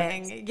of these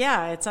events.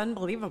 Yeah, it's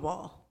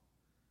unbelievable.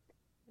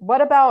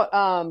 What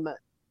about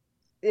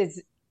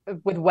is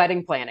with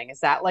wedding planning?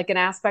 Is that like an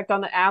aspect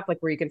on the app, like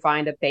where you can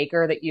find a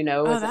baker that isn't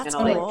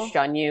going to like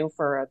shun you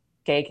for a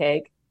gay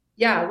cake?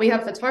 Yeah, we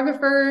have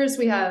photographers,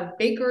 we have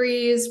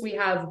bakeries, we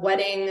have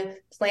wedding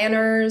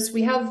planners,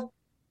 we have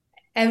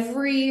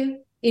every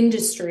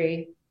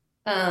industry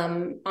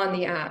on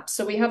the app.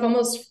 So we have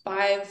almost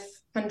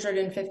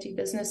 550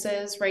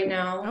 businesses right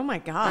now. Oh my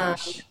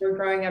gosh. We're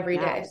growing every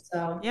day.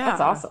 So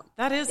that's awesome.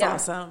 That is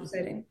awesome.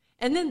 Exciting.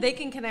 And then they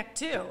can connect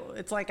too.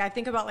 It's like, I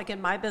think about like in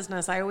my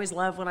business, I always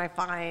love when I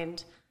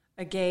find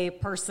a gay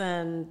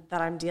person that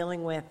I'm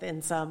dealing with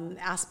in some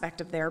aspect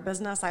of their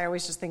business. I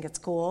always just think it's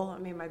cool. I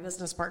mean, my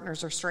business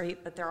partners are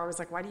straight, but they're always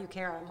like, why do you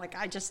care? I'm like,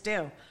 I just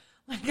do.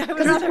 Like I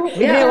would rather, if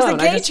there's a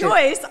gay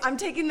choice, I'm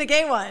taking the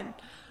gay one.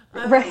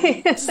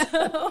 Right.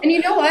 And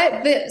you know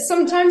what?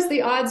 Sometimes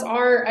the odds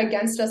are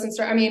against us.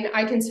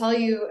 I can tell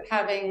you,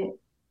 having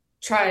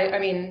tried,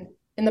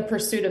 in the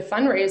pursuit of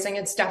fundraising,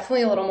 it's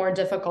definitely a little more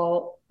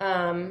difficult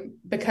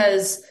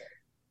because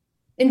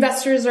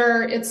investors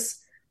it's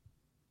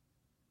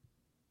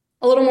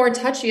a little more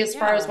touchy as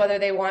far as whether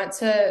they want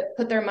to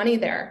put their money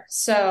there.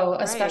 So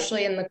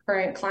especially in the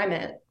current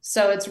climate.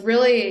 So it's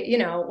really,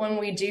 when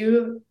we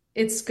do,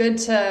 it's good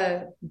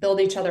to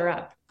build each other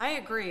up. I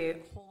agree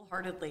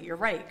wholeheartedly. You're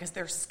right, because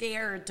they're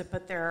scared to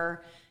put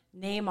their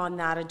name on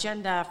that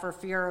agenda for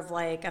fear of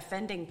like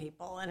offending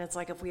people. And it's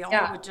like, if we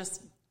all would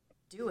just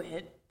do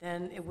it,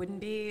 then it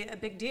wouldn't be a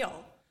big deal.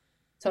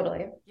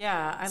 Totally.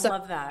 Yeah, I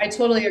love that. I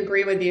totally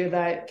agree with you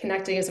that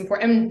connecting is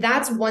important. And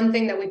that's one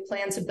thing that we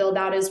plan to build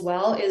out as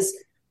well, is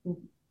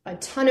a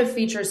ton of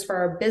features for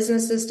our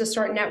businesses to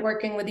start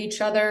networking with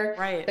each other.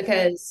 Right.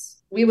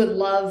 Because we would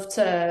love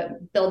to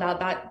build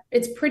out that.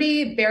 It's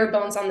pretty bare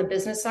bones on the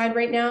business side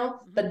right now,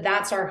 but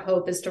that's our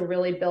hope, is to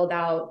really build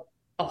out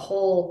a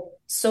whole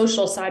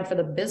social side for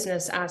the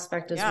business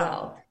aspect as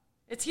well.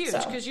 It's huge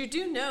because you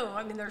do know,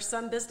 there's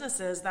some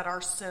businesses that are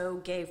so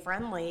gay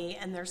friendly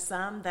and there's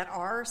some that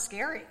are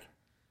scary.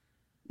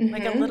 Mm-hmm.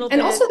 Like a little bit.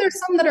 And also there's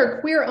some that are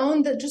queer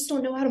owned that just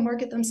don't know how to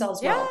market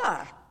themselves well.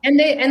 Yeah.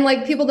 And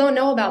like people don't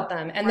know about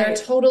them, and they're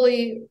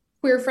totally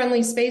queer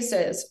friendly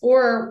spaces,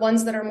 or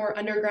ones that are more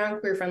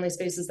underground queer friendly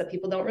spaces that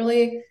people don't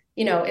really,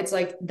 it's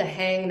like the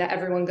hang that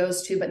everyone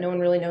goes to, but no one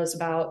really knows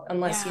about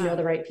unless you know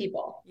the right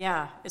people.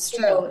 Yeah, it's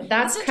true. So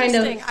that's kind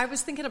of, I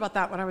was thinking about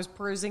that when I was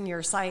perusing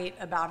your site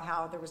about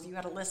how you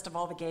had a list of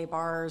all the gay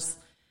bars,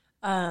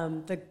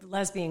 the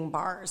lesbian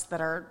bars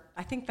that are,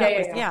 I think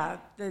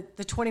that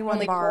the 21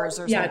 only bars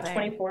or something. Yeah,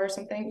 24 or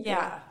something.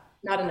 Yeah.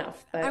 Not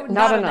enough. But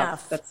not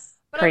enough. That's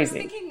crazy. I was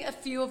thinking a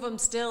few of them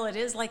still, it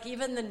is like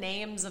even the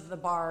names of the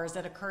bars,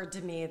 that occurred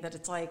to me that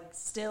it's like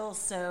still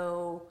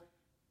so,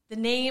 the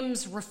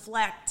names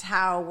reflect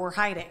how we're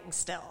hiding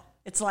still.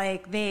 It's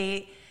like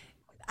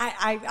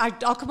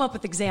I'll come up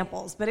with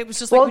examples, but it was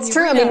just it's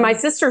true. My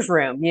sister's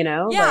room,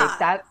 like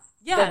that's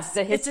Yes,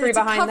 the history it's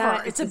a behind cover.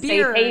 that. It's a a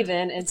beard. safe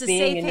haven. And it's a being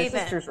safe in haven. the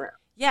sister's room.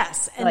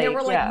 Yes, and there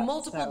were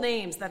multiple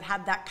names that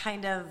had that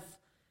kind of.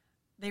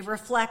 They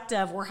reflect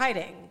of we're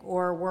hiding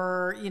or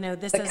we're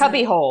this is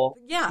cubby hole.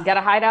 Yeah, you got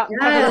to hide out.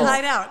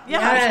 Hide out.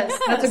 Yes,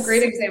 that's a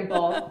great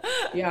example.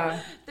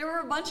 Yeah, there were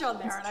a bunch on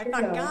there, and I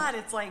thought, God,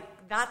 it's like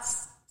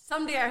that's.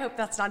 Someday I hope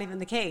that's not even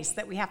the case,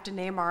 that we have to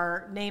name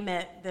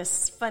it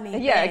this funny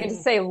thing. I can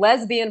just say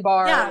lesbian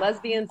bar,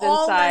 lesbians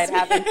all inside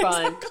having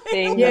fun,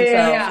 being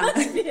themselves.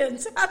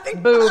 Lesbians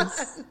having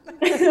boobs.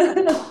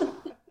 Fun.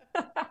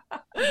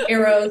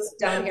 Arrows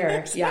down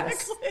here.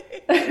 Yes.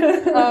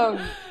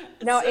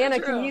 Now, so Anna,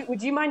 true.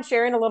 would you mind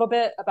sharing a little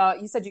bit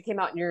about, you said you came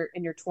out in your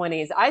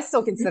 20s. I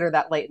still consider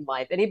that late in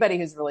life. Anybody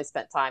who's really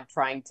spent time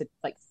trying to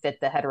like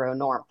fit the hetero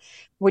norm.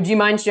 Would you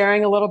mind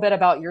sharing a little bit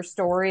about your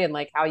story and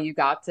like how you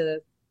got to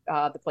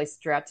the place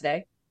that you're at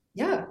today?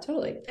 Yeah,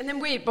 totally. And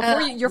then wait,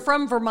 before you're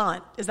from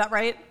Vermont, is that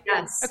right?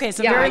 Yes. Okay,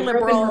 so yeah, very I grew up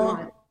in liberal.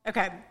 Vermont.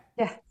 Okay.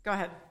 Yeah. Go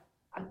ahead.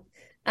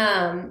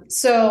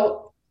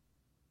 So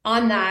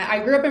on that,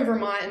 I grew up in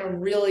Vermont in a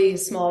really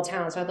small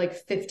town. So I had like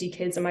 50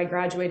 kids in my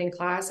graduating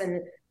class,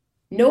 and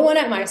no one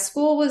at my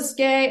school was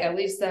gay, at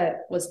least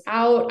that was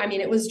out. I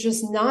mean, it was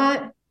just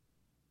not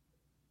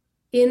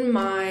in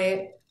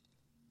my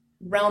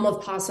realm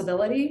of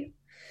possibility.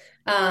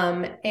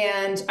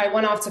 And I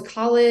went off to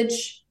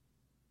college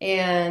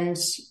and,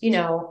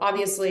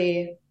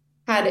 obviously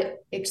had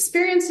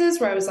experiences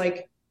where I was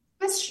like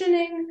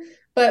questioning,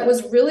 but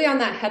was really on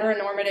that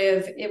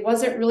heteronormative. It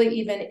wasn't really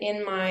even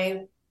in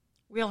my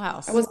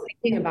wheelhouse. I wasn't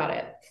thinking about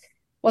it.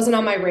 Wasn't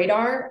on my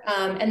radar.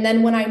 And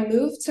then when I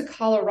moved to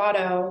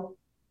Colorado,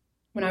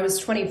 when I was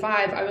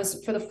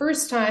 25, for the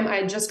first time, I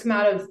had just come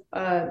out of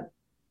a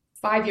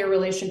 5-year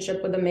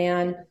relationship with a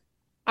man.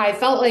 I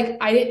felt like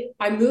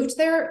I moved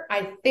there,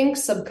 I think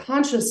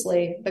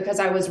subconsciously, because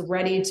I was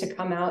ready to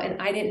come out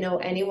and I didn't know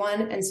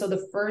anyone. And so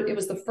it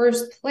was the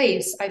first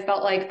place I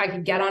felt like I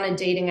could get on a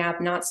dating app,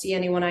 not see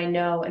anyone I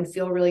know, and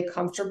feel really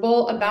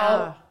comfortable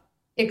about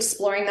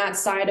exploring that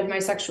side of my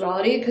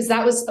sexuality. Because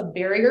that was a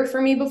barrier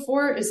for me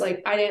before, is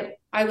like,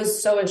 I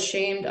was so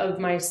ashamed of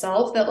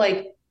myself that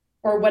like,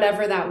 or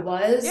whatever that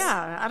was.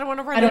 Yeah. I don't want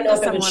to run I don't into know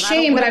if someone. it was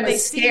shame, but I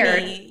was see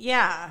scared. me.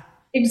 Yeah.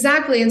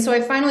 Exactly. And so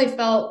I finally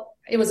felt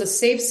it was a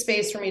safe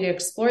space for me to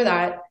explore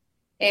that.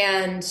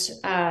 And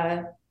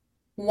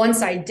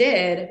once I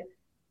did,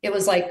 it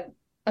was like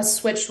a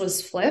switch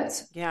was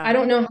flipped. Yeah. I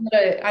don't know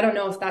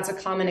if that's a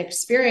common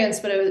experience,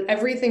 but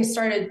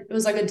it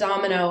was like a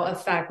domino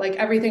effect. Like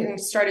everything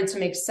started to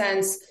make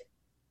sense.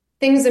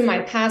 Things in my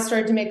past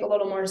started to make a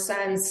little more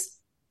sense.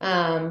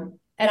 And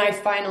I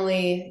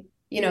finally,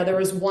 there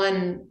was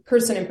one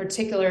person in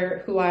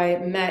particular who I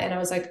met and I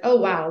was like, oh,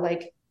 wow.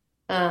 Like,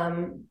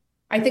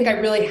 I think I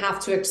really have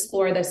to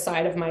explore this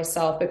side of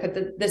myself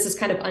because this is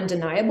kind of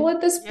undeniable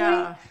at this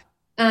point.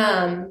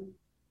 Yeah.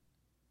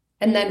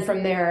 And then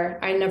from there,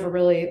 I never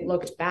really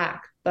looked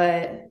back,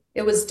 but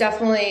it was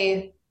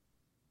definitely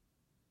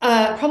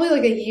probably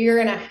like a year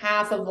and a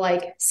half of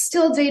like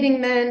still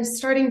dating men,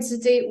 starting to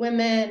date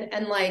women,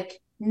 and like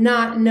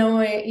not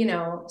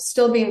knowing,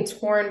 still being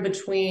torn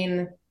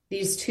between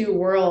these two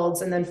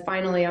worlds. And then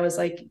finally I was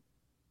like,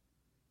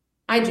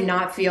 I do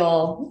not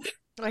feel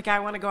like I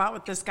want to go out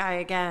with this guy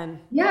again.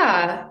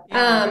 Yeah.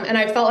 And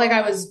I felt like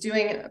I was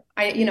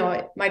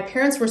my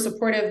parents were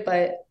supportive,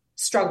 but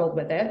struggled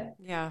with it.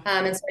 Yeah.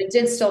 And so I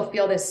did still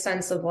feel this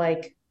sense of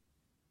like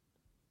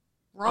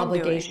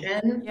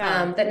obligation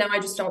that now I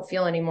just don't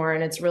feel anymore.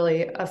 And it's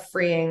really a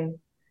freeing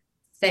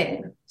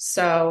thing.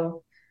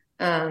 So,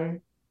 I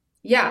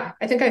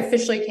think I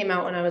officially came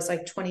out when I was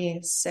like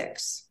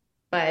 26,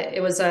 but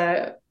it was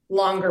a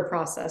longer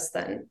process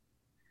than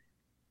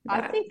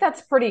that. I think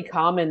that's pretty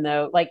common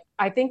though. Like,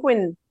 I think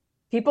when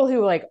people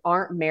who like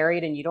aren't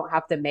married and you don't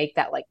have to make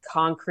that like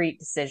concrete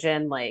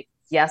decision, like,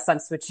 yes, I'm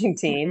switching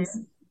teams.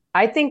 Mm-hmm.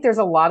 I think there's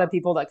a lot of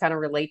people that kind of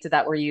relate to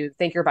that, where you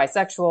think you're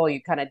bisexual,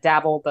 you kind of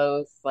dabble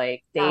both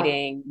like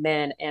dating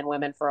men and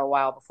women for a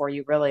while before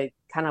you really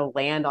kind of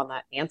land on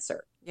that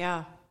answer.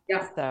 Yeah.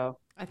 Yeah. So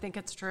I think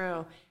it's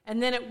true.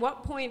 And then at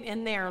what point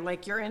in there,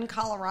 like you're in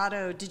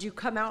Colorado, did you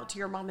come out to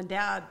your mom and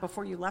dad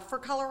before you left for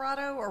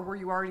Colorado, or were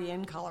you already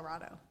in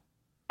Colorado?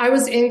 I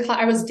was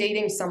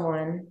dating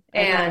someone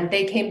and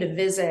they came to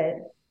visit,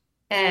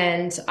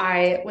 and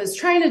I was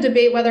trying to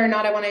debate whether or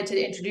not I wanted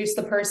to introduce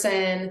the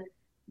person.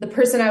 The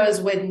person I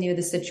was with knew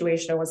the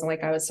situation. It wasn't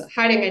like I was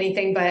hiding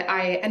anything, but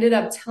I ended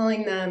up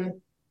telling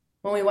them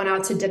when we went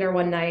out to dinner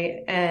one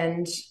night,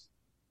 and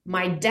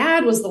my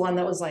dad was the one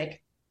that was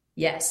like,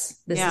 yes,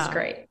 this is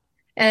great.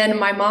 And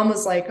my mom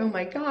was like, oh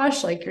my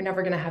gosh, like you're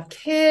never going to have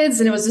kids.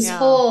 And it was this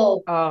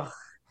whole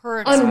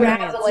her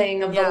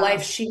unraveling of the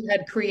life she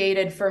had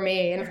created for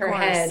me in her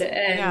head.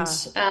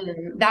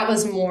 And that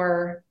was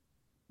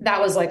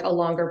like a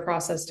longer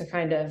process to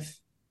kind of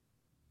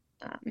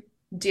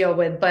deal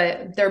with,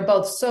 but they're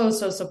both so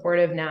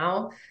supportive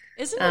now.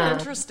 Isn't it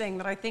interesting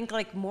that I think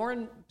like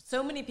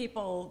so many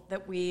people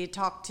that we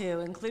talk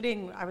to,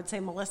 including I would say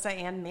Melissa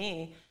and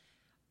me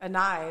and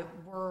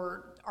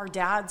our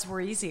dads were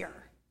easier.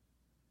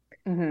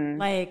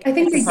 Like, I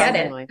think they get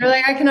it. They're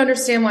like, I can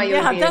understand why you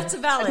would be. That's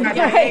valid.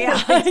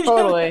 Yeah.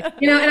 Totally.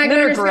 You know, and I can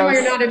understand why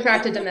you're not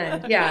attracted to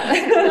men.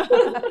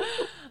 Yeah.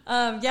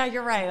 Yeah,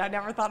 you're right. I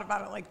never thought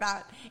about it like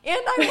that.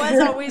 And I was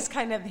always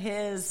kind of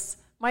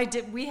I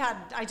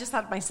just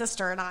had my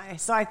sister and I.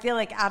 So I feel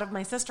like out of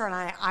my sister and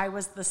I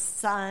was the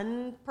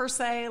son per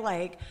se.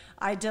 Like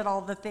I did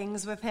all the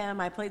things with him.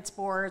 I played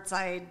sports.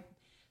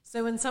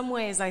 So in some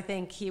ways I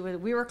think we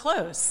were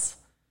close.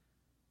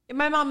 And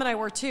my mom and I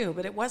were too,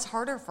 but it was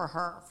harder for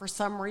her for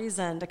some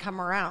reason to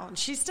come around.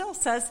 She still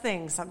says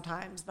things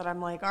sometimes that I'm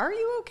like, are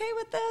you okay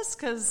with this?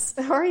 Because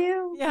are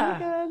you?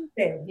 Yeah.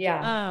 Good.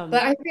 Yeah.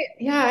 But I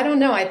think, I don't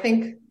know. I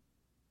think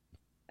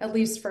at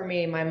least for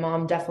me, my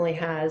mom definitely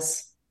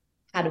has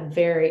had a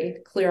very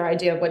clear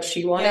idea of what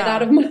she wanted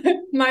out of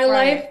my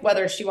life,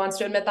 whether she wants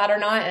to admit that or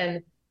not.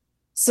 And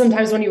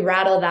sometimes when you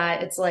rattle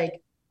that, it's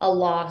like a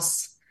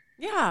loss.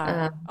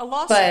 Yeah. A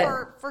loss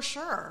for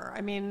sure. I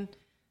mean,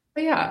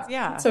 but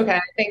yeah, it's okay.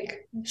 I think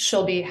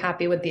she'll be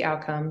happy with the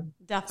outcome.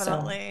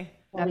 Definitely.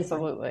 So,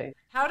 absolutely.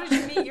 How did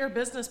you meet your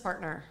business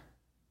partner?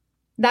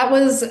 That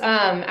was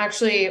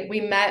actually, we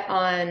met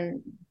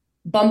on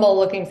Bumble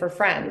looking for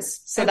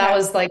friends. So that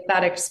was like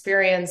that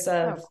experience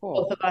of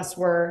both of us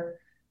were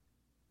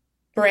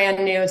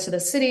brand new to the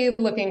city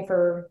looking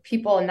for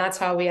people. And that's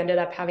how we ended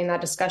up having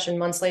that discussion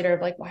months later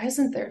of like, why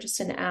isn't there just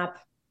an app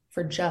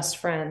for just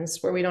friends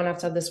where we don't have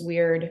to have this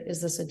weird, is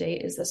this a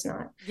date? Is this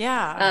not?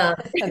 Yeah.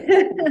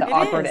 The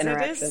awkward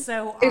interaction. It is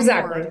so awkward.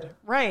 Exactly.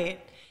 Right.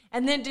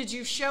 And then did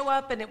you show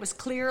up and it was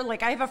clear?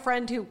 Like I have a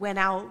friend who went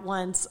out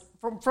once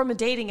from a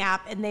dating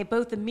app and they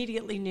both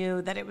immediately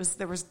knew that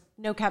there was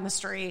no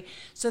chemistry.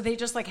 So they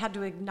just like had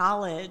to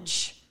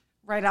acknowledge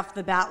right off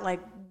the bat,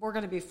 like we're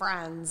going to be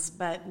friends,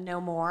 but no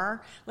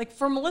more. Like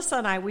for Melissa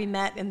and I, we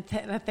met in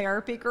a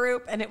therapy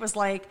group and it was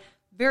like,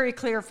 very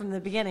clear from the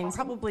beginning,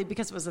 probably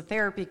because it was a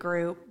therapy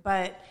group,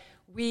 but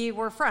we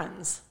were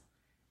friends.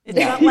 It's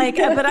not like,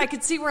 but I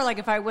could see where like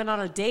if I went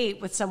on a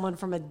date with someone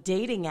from a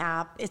dating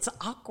app, it's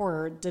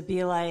awkward to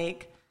be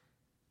like,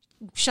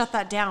 shut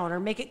that down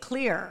or make it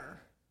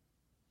clear.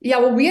 Yeah,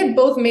 well, we had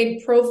both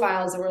made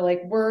profiles that were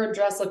like, we're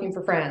just looking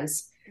for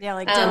friends. Yeah,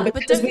 like,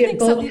 because we had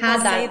both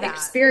had that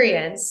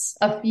experience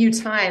a few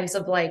times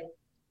of like,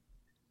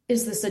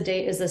 is this a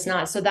date? Is this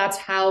not? So that's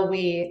how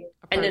we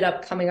ended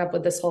up coming up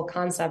with this whole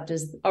concept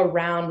is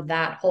around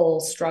that whole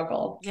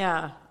struggle.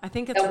 Yeah, I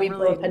think it's that we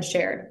both had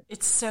shared.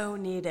 It's so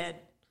needed.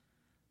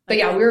 But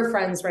yeah, we were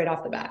friends right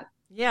off the bat.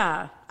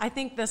 Yeah, I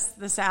think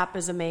this app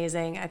is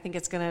amazing. I think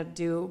it's going to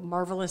do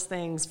marvelous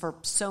things for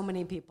so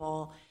many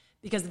people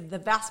because the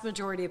vast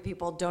majority of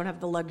people don't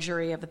have the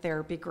luxury of a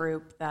therapy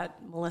group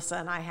that Melissa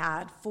and I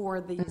had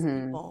for these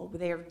people.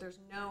 There's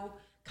no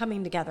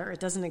coming together. It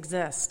doesn't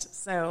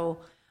exist. So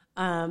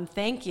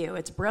thank you.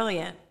 It's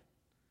brilliant.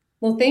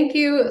 Well, thank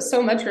you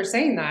so much for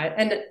saying that.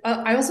 And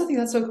I also think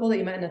that's so cool that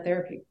you met in a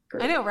therapy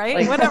group. I know, right?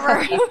 Like, Whatever.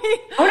 I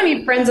want to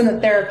meet friends in the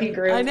therapy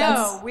group. I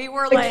know. We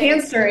were the like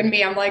cancer in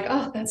me. I'm like,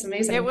 oh, that's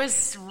amazing. It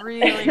was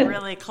really,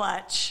 really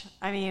clutch.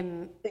 I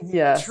mean,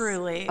 yes,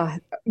 truly.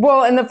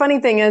 Well, and the funny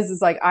thing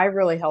is like I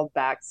really held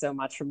back so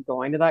much from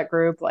going to that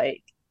group.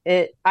 Like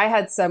I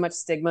had so much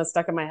stigma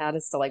stuck in my head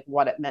as to like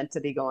what it meant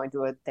to be going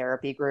to a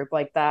therapy group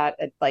like that.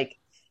 It, like,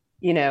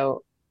 you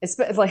know, it's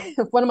like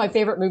one of my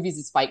favorite movies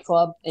is Fight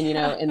Club. And, you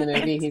know, in the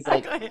movie, he's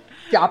like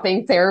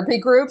shopping therapy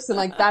groups. And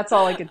like, that's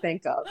all I could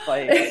think of.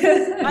 Like,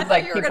 I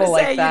thought you were going to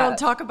say you don't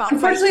talk about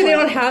Unfortunately, they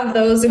don't have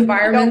those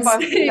environments,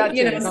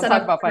 set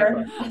up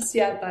for us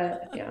yet,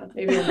 but yeah,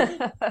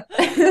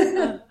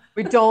 maybe.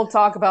 We don't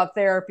talk about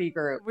therapy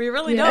group. We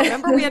really don't.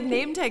 Remember we had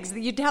name tags.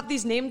 You'd have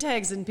these name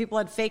tags and people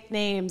had fake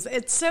names.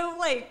 It's so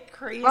like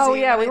crazy. Oh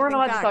yeah. We weren't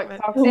allowed to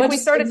talk. We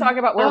started talking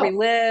about where we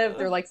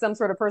lived or like some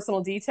sort of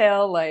personal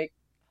detail. Like,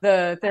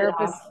 the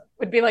therapist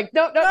would be like,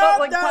 no,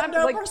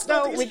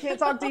 we can't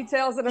talk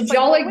details. And did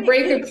y'all like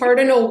break a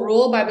cardinal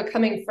rule by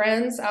becoming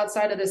friends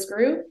outside of this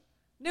group?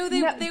 No,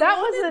 they that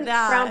wasn't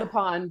frowned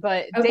upon,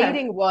 but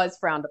dating was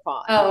frowned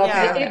upon. Oh,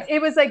 okay.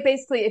 It was like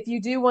basically if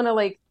you do want to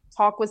like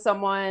talk with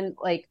someone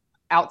like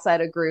outside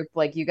a group,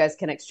 like you guys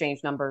can exchange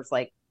numbers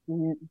like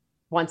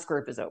once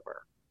group is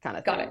over. Kind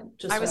of got thing.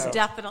 it. I was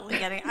definitely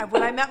getting.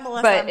 When I met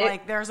Melissa, I'm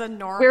like, "There's a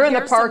norm." We're in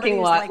the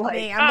parking lot, like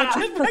me.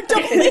 I'm like,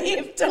 "Don't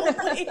leave,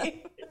 don't leave."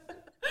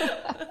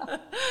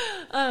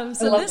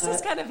 So this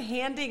is kind of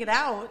handing it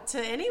out to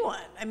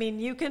anyone. I mean,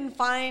 you can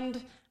find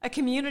a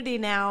community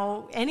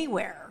now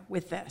anywhere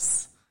with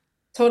this.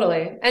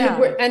 Totally.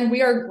 And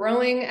we are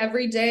growing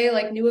every day,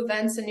 like new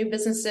events and new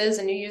businesses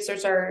and new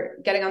users are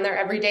getting on there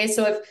every day.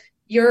 So if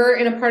you're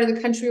in a part of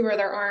the country where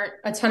there aren't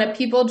a ton of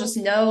people, just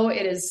know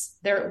it is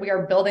there. We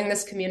are building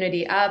this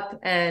community up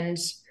and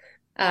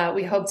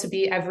we hope to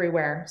be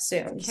everywhere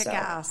soon. Kick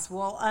ass.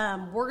 Well,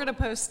 we're going to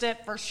post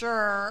it for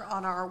sure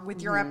on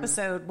with your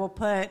episode. We'll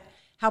put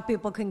how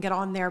people can get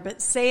on there,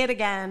 but say it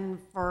again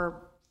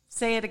for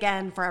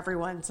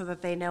everyone so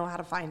that they know how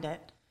to find it.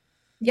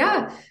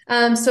 Yeah.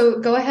 So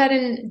go ahead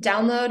and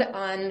download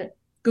on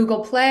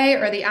Google Play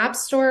or the App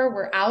Store.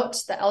 We're out,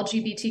 the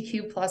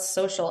LGBTQ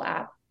Social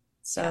App.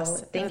 So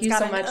thank you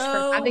so much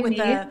for having me.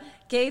 The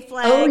gay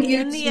flag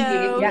in the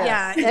O.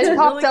 Yeah, it's it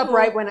popped really up cool.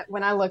 right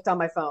when I looked on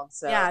my phone.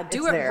 So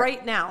do it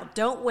right now.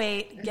 Don't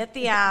wait. Get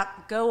the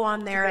app. Go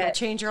on there. It'll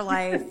change your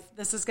life.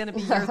 This is going to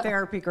be your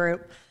therapy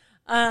group.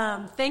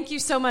 Thank you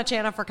so much,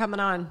 Anna, for coming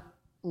on.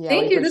 Yeah,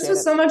 thank you. This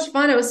was so much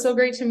fun. It was so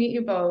great to meet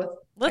you both.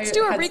 Let's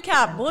do a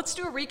recap. Let's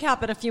do a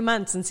recap in a few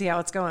months and see how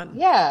it's going.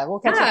 Yeah, we'll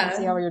catch up and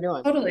see how you're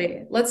doing.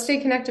 Totally. Let's stay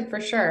connected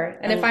for sure.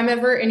 And if I'm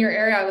ever in your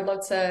area, I would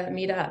love to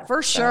meet up.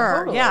 For sure.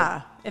 Totally.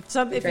 Yeah.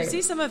 If you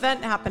see some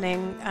event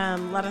happening,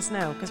 let us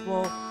know because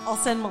I'll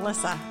send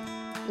Melissa.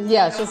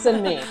 Yeah, she'll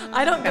send me.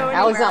 I don't go anywhere.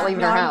 Allie's not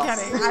leaving her house. I'm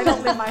kidding. I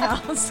don't leave my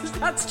house.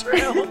 That's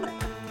true.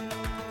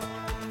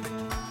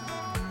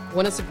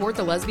 Want to support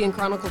the Lesbian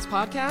Chronicles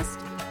podcast?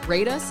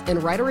 Rate us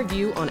and write a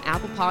review on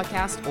Apple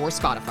Podcast or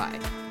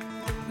Spotify.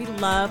 We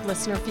love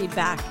listener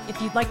feedback.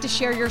 If you'd like to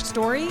share your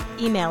story,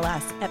 email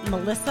us at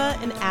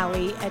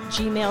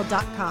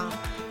melissaandallie@gmail.com.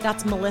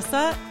 That's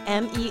Melissa,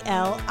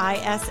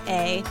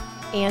 MELISA,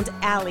 and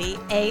Allie,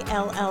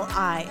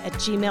 ALLI,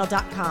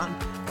 @gmail.com.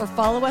 Or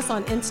follow us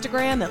on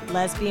Instagram at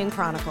Lesbian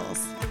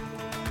Chronicles.